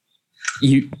seriously,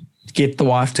 you get the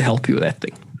wife to help you with that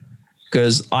thing.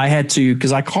 Because I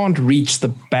can't reach the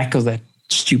back of that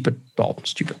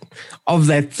of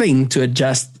that thing to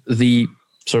adjust the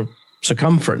sort of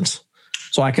circumference.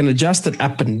 So I can adjust it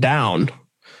up and down,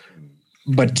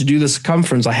 but to do the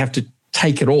circumference, I have to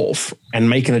take it off and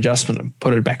make an adjustment and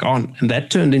put it back on. And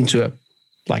that turned into a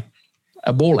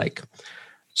ball ache.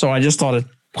 So I just started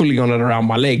pulling on it around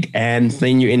my leg, and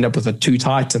then you end up with it too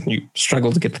tight and you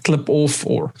struggle to get the clip off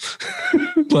or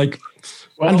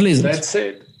unpleasant. That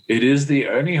said, it is the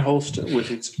only holster with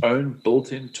its own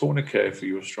built-in tourniquet for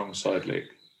your strong side leg.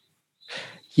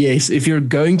 Yes, if you're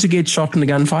going to get shot in a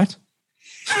gunfight,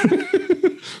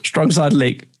 strong side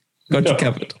leg, got you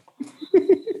covered.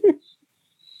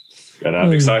 And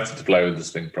I'm excited to play with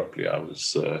this thing properly.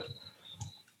 It's going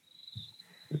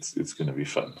to be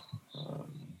fun.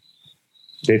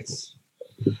 It's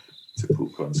a cool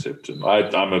concept, and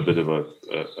I'm a bit of a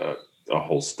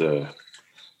holster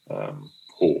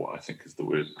whore, I think is the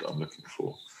word I'm looking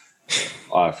for.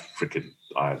 I'm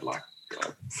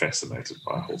fascinated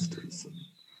by holsters and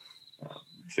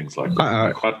things like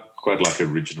that. Quite like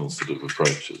original sort of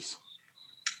approaches.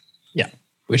 Yeah,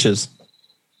 which is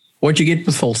what you get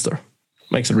with holster.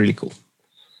 Makes it really cool.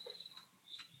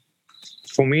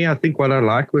 For me, I think what I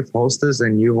like with holsters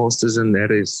and new holsters and that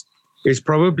is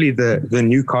probably the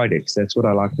new Kydex. That's what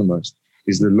I like the most.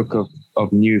 is the look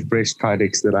of new fresh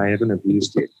Kydex that I haven't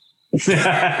abused yet.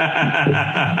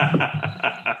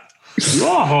 You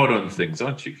are hard on things,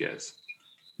 aren't you, Gaz?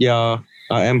 Yeah,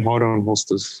 I am hard on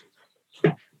holsters.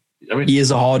 I mean, He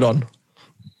is a hard on.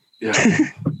 Yeah.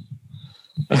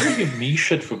 I don't give me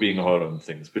shit for being hard on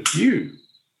things, but you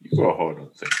are hard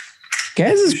on things.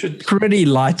 Gaz is pretty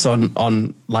light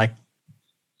on like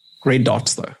red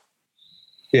dots, though.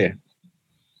 Yeah.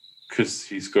 Because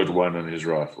he's got one in his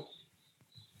rifle.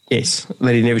 Yes,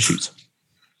 that he never shoots.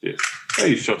 Yeah. Oh,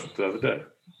 you shot it the other day.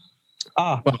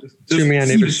 Well, to me, I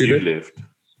never shoot it. Left.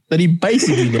 That he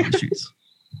basically never shoots.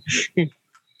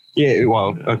 Yeah,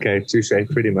 well, okay, touche,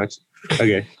 pretty much.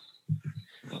 Okay.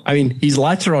 I mean, he's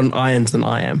lighter on irons than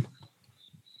I am.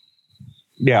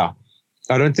 Yeah.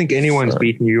 I don't think anyone's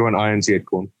beaten you on irons yet,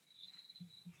 Corn.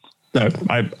 No,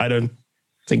 I don't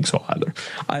think so either.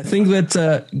 I think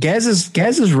that Gaz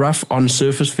is rough on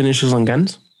surface finishes on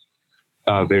guns.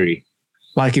 Very.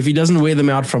 Like if he doesn't wear them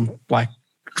out from like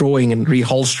drawing and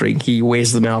reholstering, he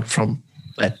wears them out from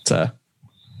that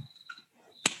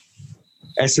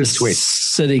acid sweat.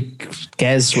 Acidic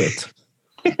Gaz sweat.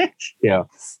 Yeah.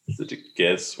 Acidic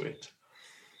Gaz sweat.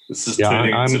 This is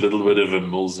turning into a little bit of a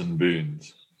Mills and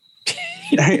Boons.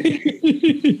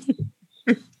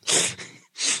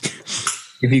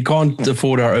 If you can't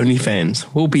afford our OnlyFans,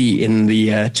 we'll be in the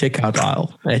checkout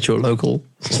aisle at your local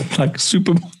like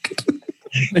supermarket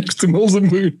next to Mills and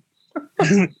Boon.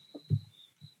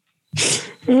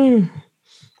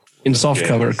 In soft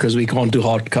cover because we can't do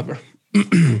hard cover.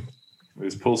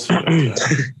 There's pulse. Pfizer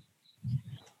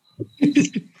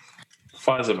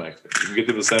make them. You can get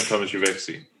them the same time as your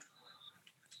vaccine.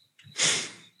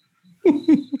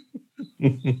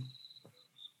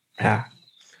 Yeah.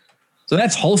 So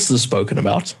that's holsters spoken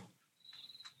about.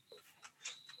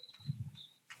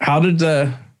 How did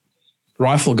the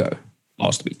rifle go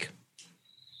last week?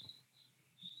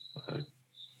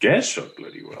 Gaz shot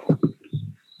bloody well.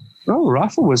 Oh,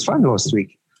 rifle was fun last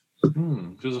week.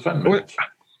 It was a fun match.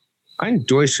 I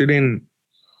enjoy shooting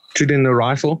the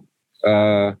rifle.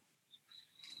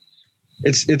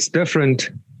 It's different,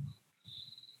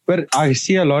 but I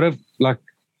see a lot of like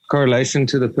correlation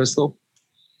to the pistol.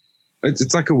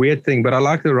 It's like a weird thing, but I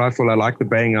like the rifle. I like the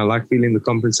bang. I like feeling the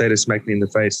compensator smack me in the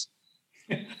face.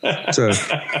 So,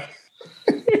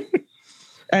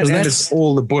 and that's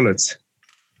all the bullets.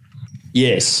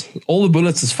 Yes, all the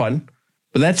bullets is fun,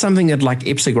 but that's something that like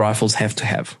IPSC rifles have to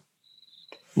have.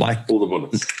 Like all the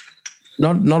bullets.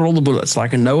 Not all the bullets.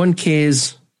 Like, and no one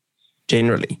cares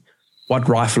generally what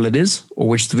rifle it is or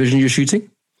which division you're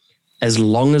shooting, as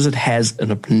long as it has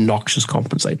an obnoxious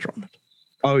compensator on it.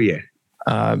 Oh yeah.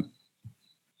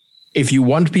 If you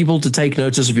want people to take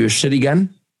notice of your shitty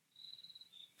gun,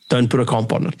 don't put a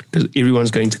comp on it because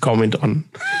everyone's going to comment on.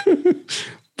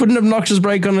 Put an obnoxious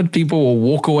brake on it. People will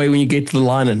walk away when you get to the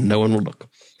line and no one will look.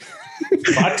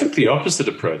 I took the opposite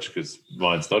approach because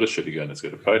mine's not a shitty gun. It's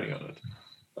got a pony on it.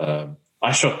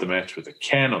 I shot the match with a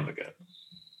can on the gun.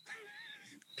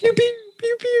 Pew, pew,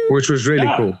 pew, pew. Which was really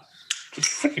cool. It was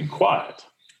freaking quiet.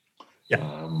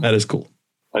 Yeah, that is cool.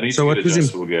 I need to get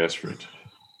adjustable gas for it.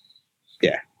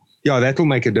 Yeah, that will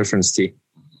make a difference, T.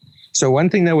 So one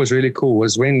thing that was really cool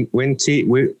was when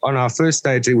we on our first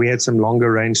stage, we had some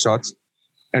longer range shots.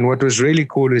 And what was really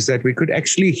cool is that we could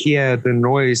actually hear the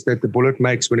noise that the bullet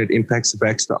makes when it impacts the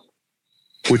backstop,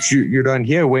 which you don't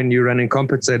hear when you're running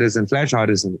compensators and flash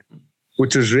hiders in it,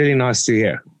 which was really nice to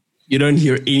hear. You don't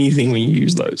hear anything when you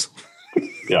use those.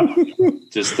 Yeah,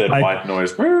 just that white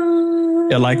noise.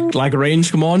 Yeah, like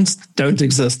range commands don't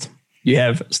exist. You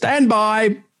have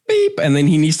standby, beep, and then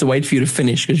he needs to wait for you to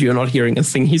finish because you're not hearing a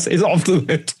thing he says after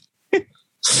that.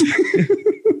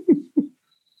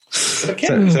 So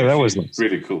that was nice.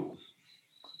 Really cool.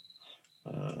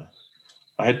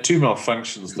 I had two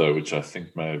malfunctions though, which I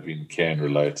think may have been can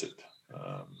related,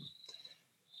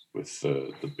 with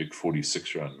the big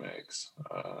 46 round mags.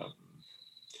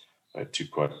 I had two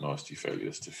quite nasty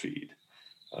failures to feed,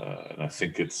 and I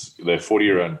think they're 40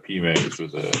 round P mags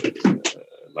with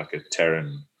like a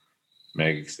Terran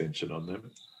mag extension on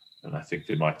them, and I think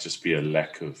there might just be a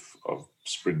lack of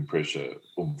spring pressure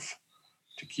oomph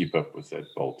to keep up with that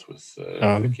bolt with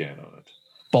the can on it.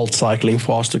 Bolt cycling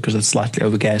faster because it's slightly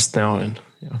overgassed now, and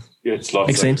yeah, it's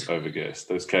slightly overgassed.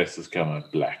 Those cases come out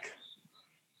black.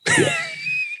 Yeah.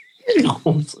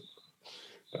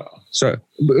 So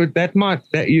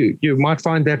you might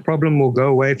find that problem will go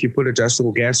away if you put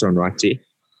adjustable gas on, right, T?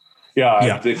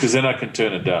 Yeah, because then I can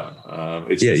turn it down.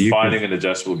 It's just finding an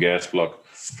adjustable gas block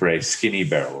for a skinny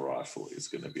barrel rifle is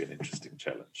going to be an interesting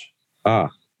challenge. Ah,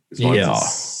 Mine's a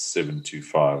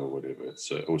 725 or whatever,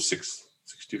 or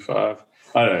 625.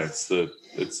 I know it's a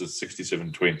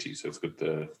 6720, so it's got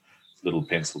the little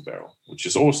pencil barrel, which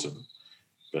is awesome,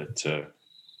 but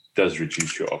does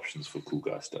reduce your options for cool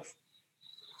guy stuff.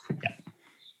 Yeah,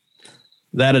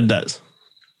 that it does,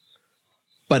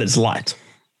 but it's light,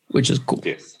 which is cool.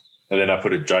 Yes, and then I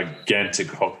put a gigantic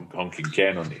honking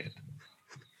can on the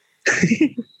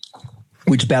end,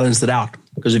 which balanced it out.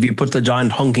 Because if you put the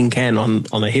giant honking can on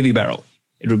a heavy barrel,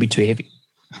 it would be too heavy.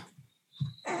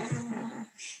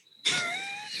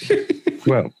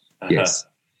 Well, yes.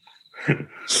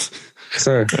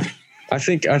 So, I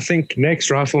think next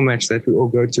rifle match that we all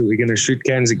go to, we're going to shoot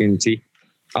cans again. T.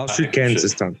 I'll shoot cans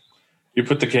this time. You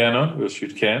put the can on. We'll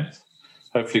shoot cans.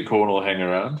 Hopefully, Corn will hang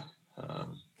around.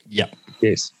 Yeah.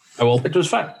 Yes. I will. It was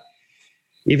fun,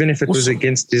 even if it was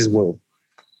against his will.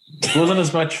 It wasn't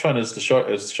as much fun as the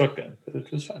shotgun, but it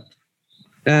was fun.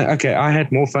 Okay, I had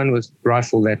more fun with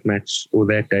rifle that match or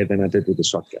that day than I did with the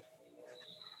shotgun.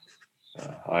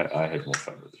 I had more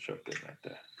fun with the shotgun that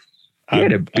day. You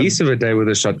had a beast of a day with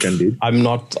a shotgun, dude. I'm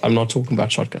not talking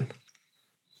about shotgun.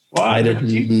 Why? I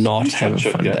did not have a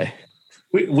fun day.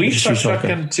 We shot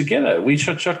shotgun together. We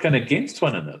shot shotgun against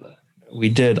one another. We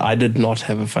did. I did not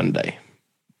have a fun day.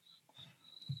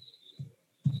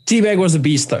 T-Bag was a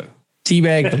beast, though.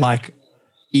 T-Bag, like,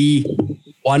 he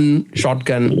won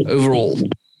shotgun overall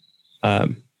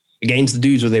against the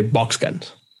dudes with their box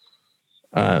guns.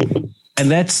 And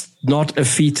that's not a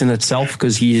feat in itself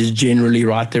because he is generally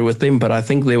right there with them, but I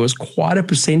think there was quite a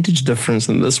percentage difference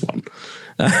in this one.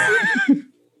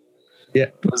 Yeah.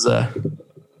 It was I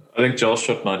think Joel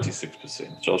shot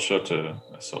 96%. Joel shot a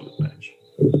solid match.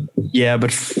 Yeah,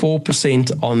 but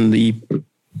 4% on the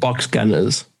box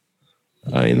gunners.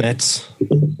 I mean, that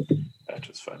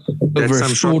was fun. That's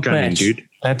some shotgunning, match, dude.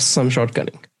 That's some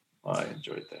shotgunning. I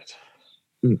enjoyed that.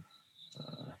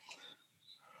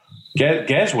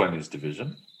 Gaz won his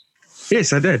division.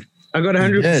 Yes, I did. I got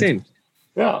 100%.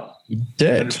 Yeah. You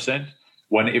did. 100%.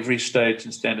 Won every stage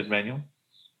in standard manual.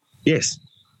 Yes.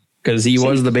 Because he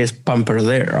was the best pumper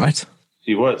there, right?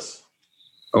 He was.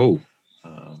 Oh.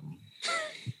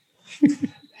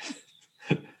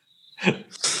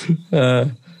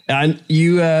 And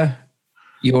your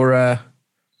I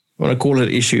want to call it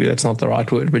issue, that's not the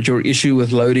right word, but your issue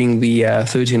with loading the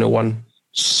 1301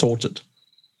 sorted.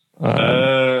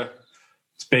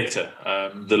 It's better.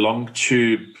 The long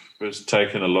tube has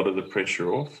taken a lot of the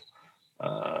pressure off.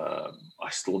 I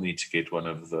still need to get one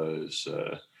of those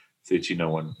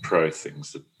 1301 Pro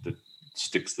things that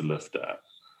sticks the lift up.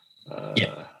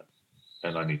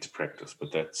 And I need to practice,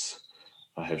 but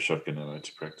I have shotgun ammo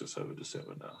to practice over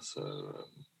December now. So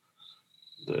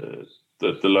the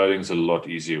loading's a lot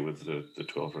easier with the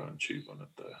 12-round tube on it,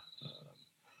 though.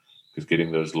 Because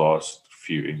getting those last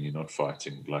few in, you're not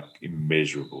fighting like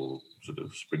immeasurable sort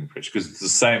of spring pressure. Because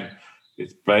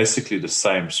it's basically the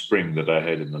same spring that I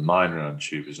had in the 9-round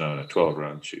tube is now in a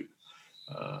 12-round tube.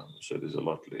 So there's a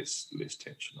lot less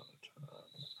tension on it.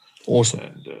 Awesome.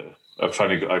 And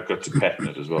I got to pattern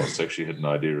it as well. So I actually had an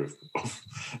idea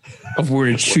of where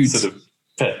it shoots. What sort of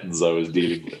patterns I was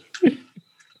dealing with.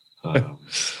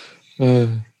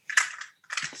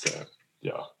 So,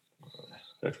 yeah,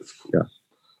 that was cool. Yeah.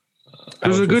 It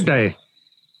was a good day. It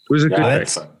was a good day.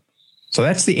 So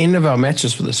that's the end of our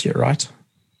matches for this year, right?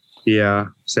 Yeah,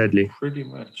 sadly. Pretty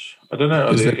much. I don't know.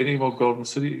 Are there any more Golden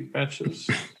City matches?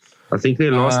 I think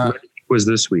their last match was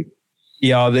this week.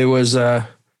 Yeah, there was a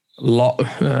lot.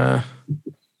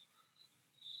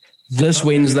 This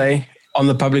Wednesday on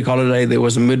the public holiday, there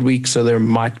was a midweek, so there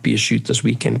might be a shoot this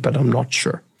weekend, but I'm not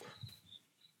sure.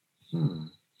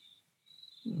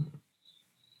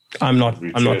 I'm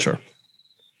not sure.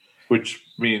 Which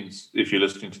means if you're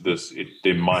listening to this,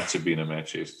 there might have been a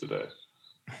match yesterday.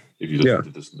 If you listen to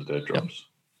this and the day drops.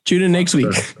 Tune in next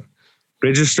week.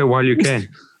 Register while you can.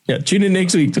 Yeah, tune in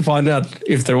next week to find out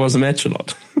if there was a match or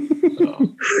not.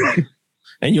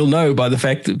 And you'll know by the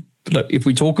fact that if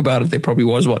we talk about it, there probably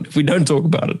was one. If we don't talk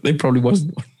about it, there probably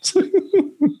wasn't one.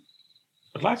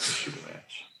 I'd like to shoot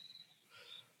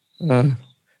a match.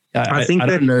 I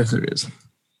don't know if there is.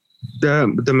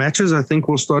 The matches, I think,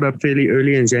 will start up fairly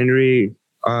early in January.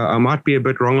 I might be a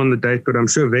bit wrong on the date, but I'm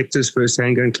sure Vector's first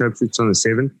handgun club shoots on the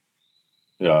 7th.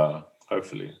 Yeah,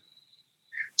 hopefully.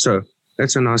 So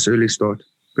that's a nice early start.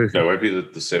 Perfect. No, it won't be the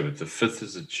 7th. The 5th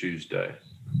is a Tuesday.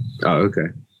 Oh, okay.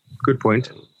 Good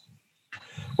point.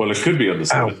 Well, it could be on the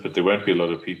 7th, but there won't be a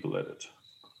lot of people at it.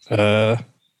 The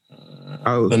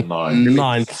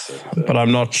 9th, but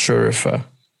I'm not sure if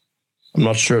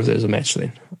there's a match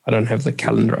then. I don't have the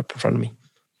calendar up in front of me.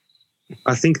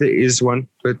 I think there is one,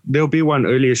 but there'll be one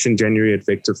earliest in January at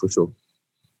Vector for sure.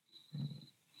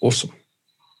 Awesome.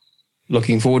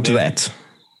 looking forward to that.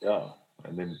 Yeah,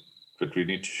 but we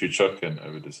need to shoot shotgun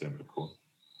over December. Cool.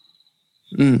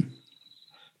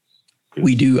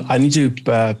 We do. I need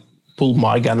to pull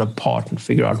my gun apart and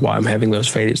figure out why I'm having those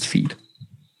failures to feed.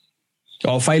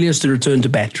 Or failures to return to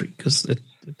battery, because it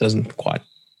doesn't quite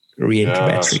re-enter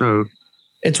battery. So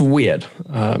it's weird.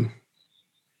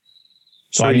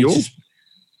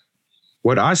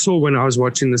 What I saw when I was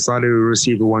watching the side of the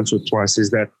receiver once or twice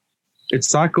is that it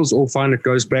cycles all fine. It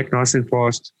goes back nice and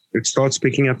fast. It starts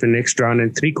picking up the next round,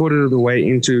 and 3/4 of the way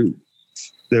into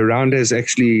the round has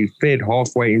actually fed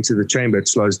halfway into the chamber. It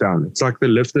slows down. It's like the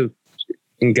lifter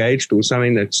engaged or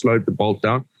something that slowed the bolt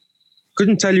down.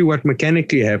 Couldn't tell you what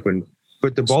mechanically happened,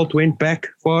 but the bolt went back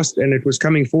fast and it was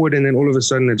coming forward, and then all of a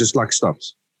sudden it just like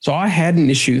stops. So I had an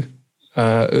issue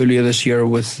earlier this year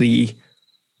with the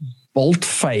bolt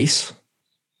face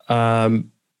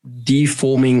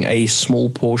deforming a small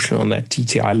portion on that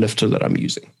TTI lifter that I'm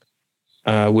using,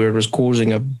 where it was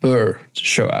causing a burr to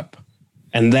show up.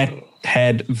 And that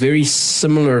had very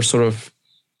similar sort of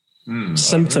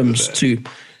symptoms too.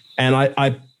 And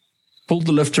I pulled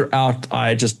the lifter out.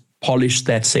 I just polished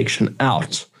that section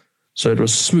out so it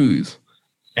was smooth,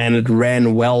 and it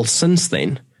ran well since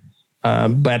then.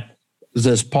 But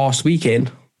this past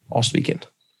weekend,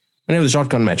 whenever the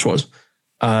shotgun match was,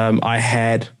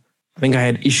 I think I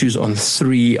had issues on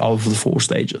 3 of the 4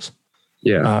 stages.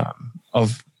 Yeah.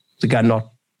 Of the gun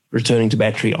not returning to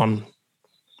battery on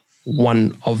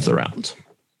 1 of the rounds.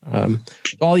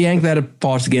 I'll yank that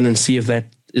apart again and see if that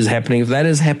is happening. If that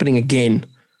is happening again,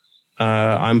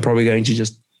 I'm probably going to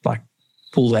just like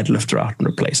pull that lifter out and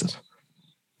replace it.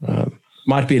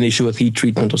 Might be an issue with heat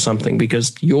treatment or something,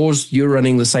 because you're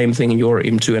running the same thing in your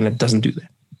M2 and it doesn't do that.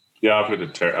 Yeah, I've had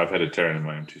a Terran in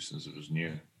my M2 since it was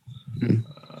new.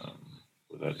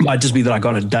 Might just be that I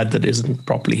got a dud that isn't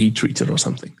properly heat treated or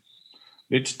something.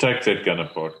 Need to take that gun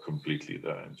apart completely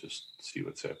though and just see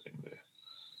what's happening there.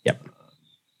 Yep.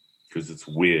 Because it's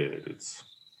weird.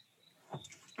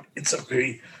 It's a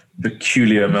very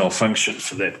peculiar malfunction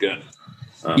for that gun.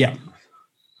 Yeah.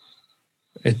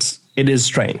 It is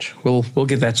strange. We'll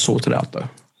get that sorted out though.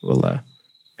 We'll, like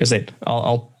I said,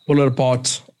 I'll pull it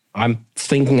apart. I'm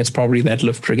thinking it's probably that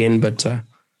lifter again, but if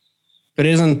it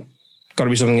isn't, got to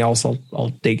be something else.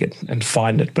 I'll dig it and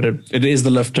find it. But it is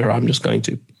the lifter. I'm just going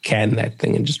to can that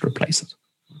thing and just replace it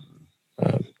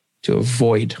to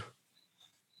avoid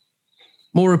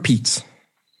more repeats.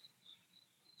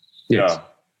 Yes.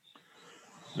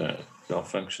 Yeah. No,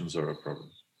 malfunctions are a problem.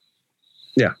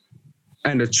 Yeah.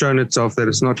 And it's shown itself that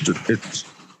it's not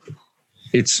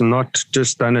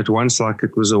just done at once like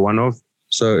it was a one-off.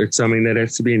 So it's something that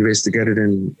has to be investigated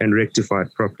and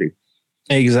rectified properly.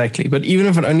 Exactly. But even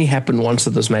if it only happened once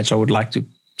at this match, I would like to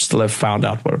still have found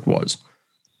out what it was.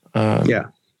 Yeah.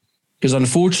 Because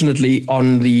unfortunately,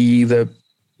 on the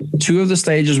 2 of the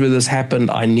stages where this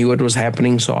happened, I knew it was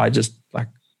happening. So I just like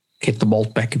hit the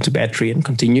bolt back into battery and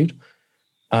continued.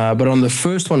 But on the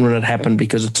first one, when it happened,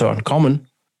 because it's so uncommon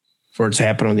for it to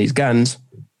happen on these guns,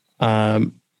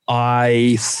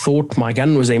 I thought my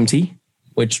gun was empty,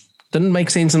 which didn't make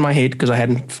sense in my head because I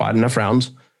hadn't fired enough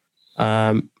rounds.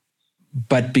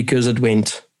 But because it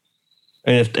went,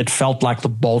 it felt like the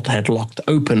bolt had locked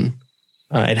open.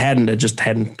 It just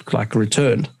hadn't like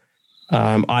returned.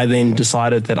 I then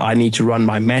decided that I need to run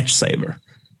my match saver,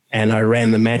 and I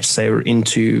ran the match saver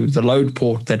into the load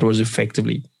port that was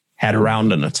effectively had a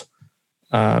round in it.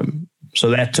 So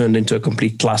that turned into a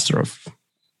complete cluster of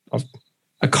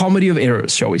a comedy of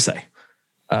errors, shall we say,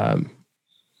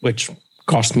 which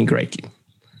cost me greatly.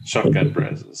 Shotgun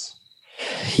brazzers.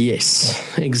 Yes,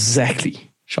 exactly.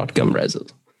 Shotgun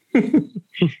brazzers.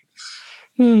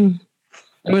 It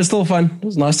was still fun. It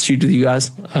was nice to shoot with you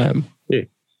guys. Yeah,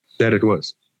 that it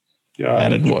was. Yeah,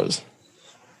 that it was.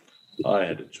 I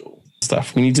had a joy.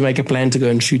 Stuff. We need to make a plan to go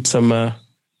and shoot some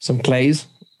clays.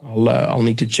 I'll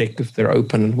need to check if they're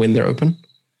open and when they're open,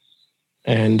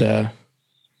 and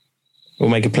we'll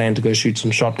make a plan to go shoot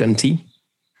some shotgun T,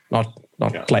 not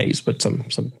clays, but some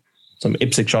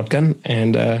IPSC shotgun.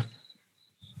 And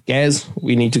Gaz,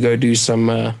 we need to go do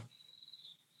some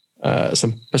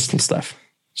pistol stuff,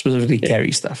 specifically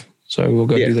carry stuff. So we'll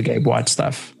go do the Gabe White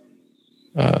stuff.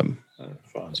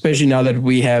 Especially now that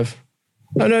we have.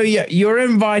 Oh no, yeah, you're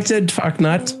invited. Fuck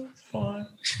nut. Fine.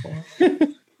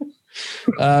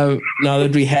 Now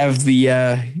that we have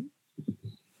the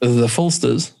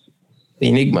Fulsters, the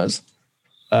Enigmas,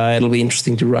 it'll be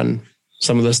interesting to run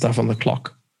some of the stuff on the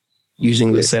clock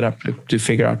using the setup to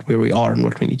figure out where we are and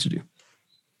what we need to do.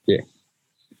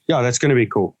 Yeah, that's going to be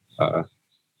cool.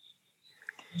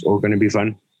 It's all going to be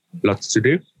fun. Lots to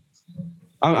do.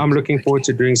 I'm looking forward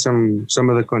to doing some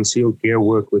of the concealed gear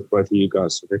work with both of you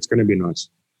guys. So that's going to be nice.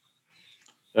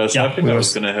 I was hoping I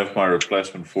was going to have my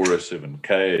replacement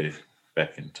 407K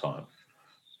back in time.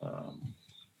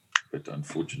 But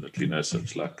unfortunately, no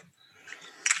such luck.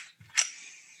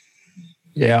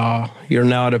 Yeah, you're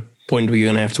now at a point where you're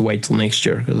going to have to wait till next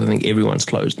year because I think everyone's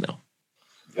closed now.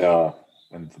 Yeah,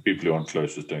 and the people who aren't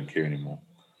closed just don't care anymore.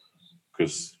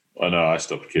 Because I know I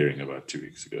stopped caring about 2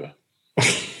 weeks ago.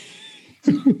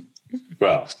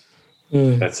 Well,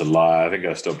 that's a lie. I think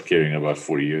I stopped caring about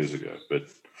 40 years ago, but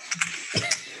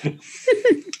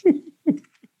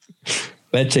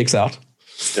that checks out.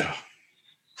 Yeah.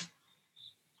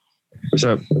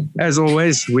 So, as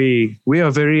always, we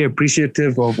are very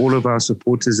appreciative of all of our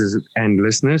supporters and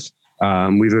listeners.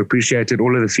 We've appreciated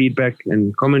all of the feedback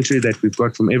and commentary that we've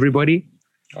got from everybody.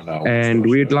 And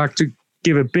we'd like to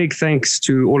give a big thanks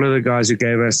to all of the guys who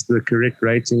gave us the correct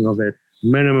rating of that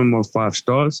minimum of 5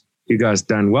 stars. You guys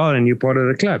done well and you're part of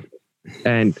the club.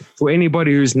 And for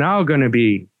anybody who's now going to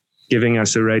be giving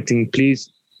us a rating, please,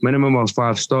 minimum of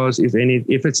 5 stars. If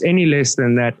it's any less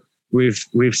than that,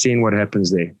 we've seen what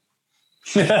happens there.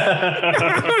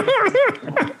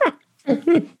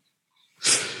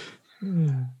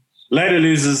 Later,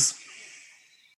 losers.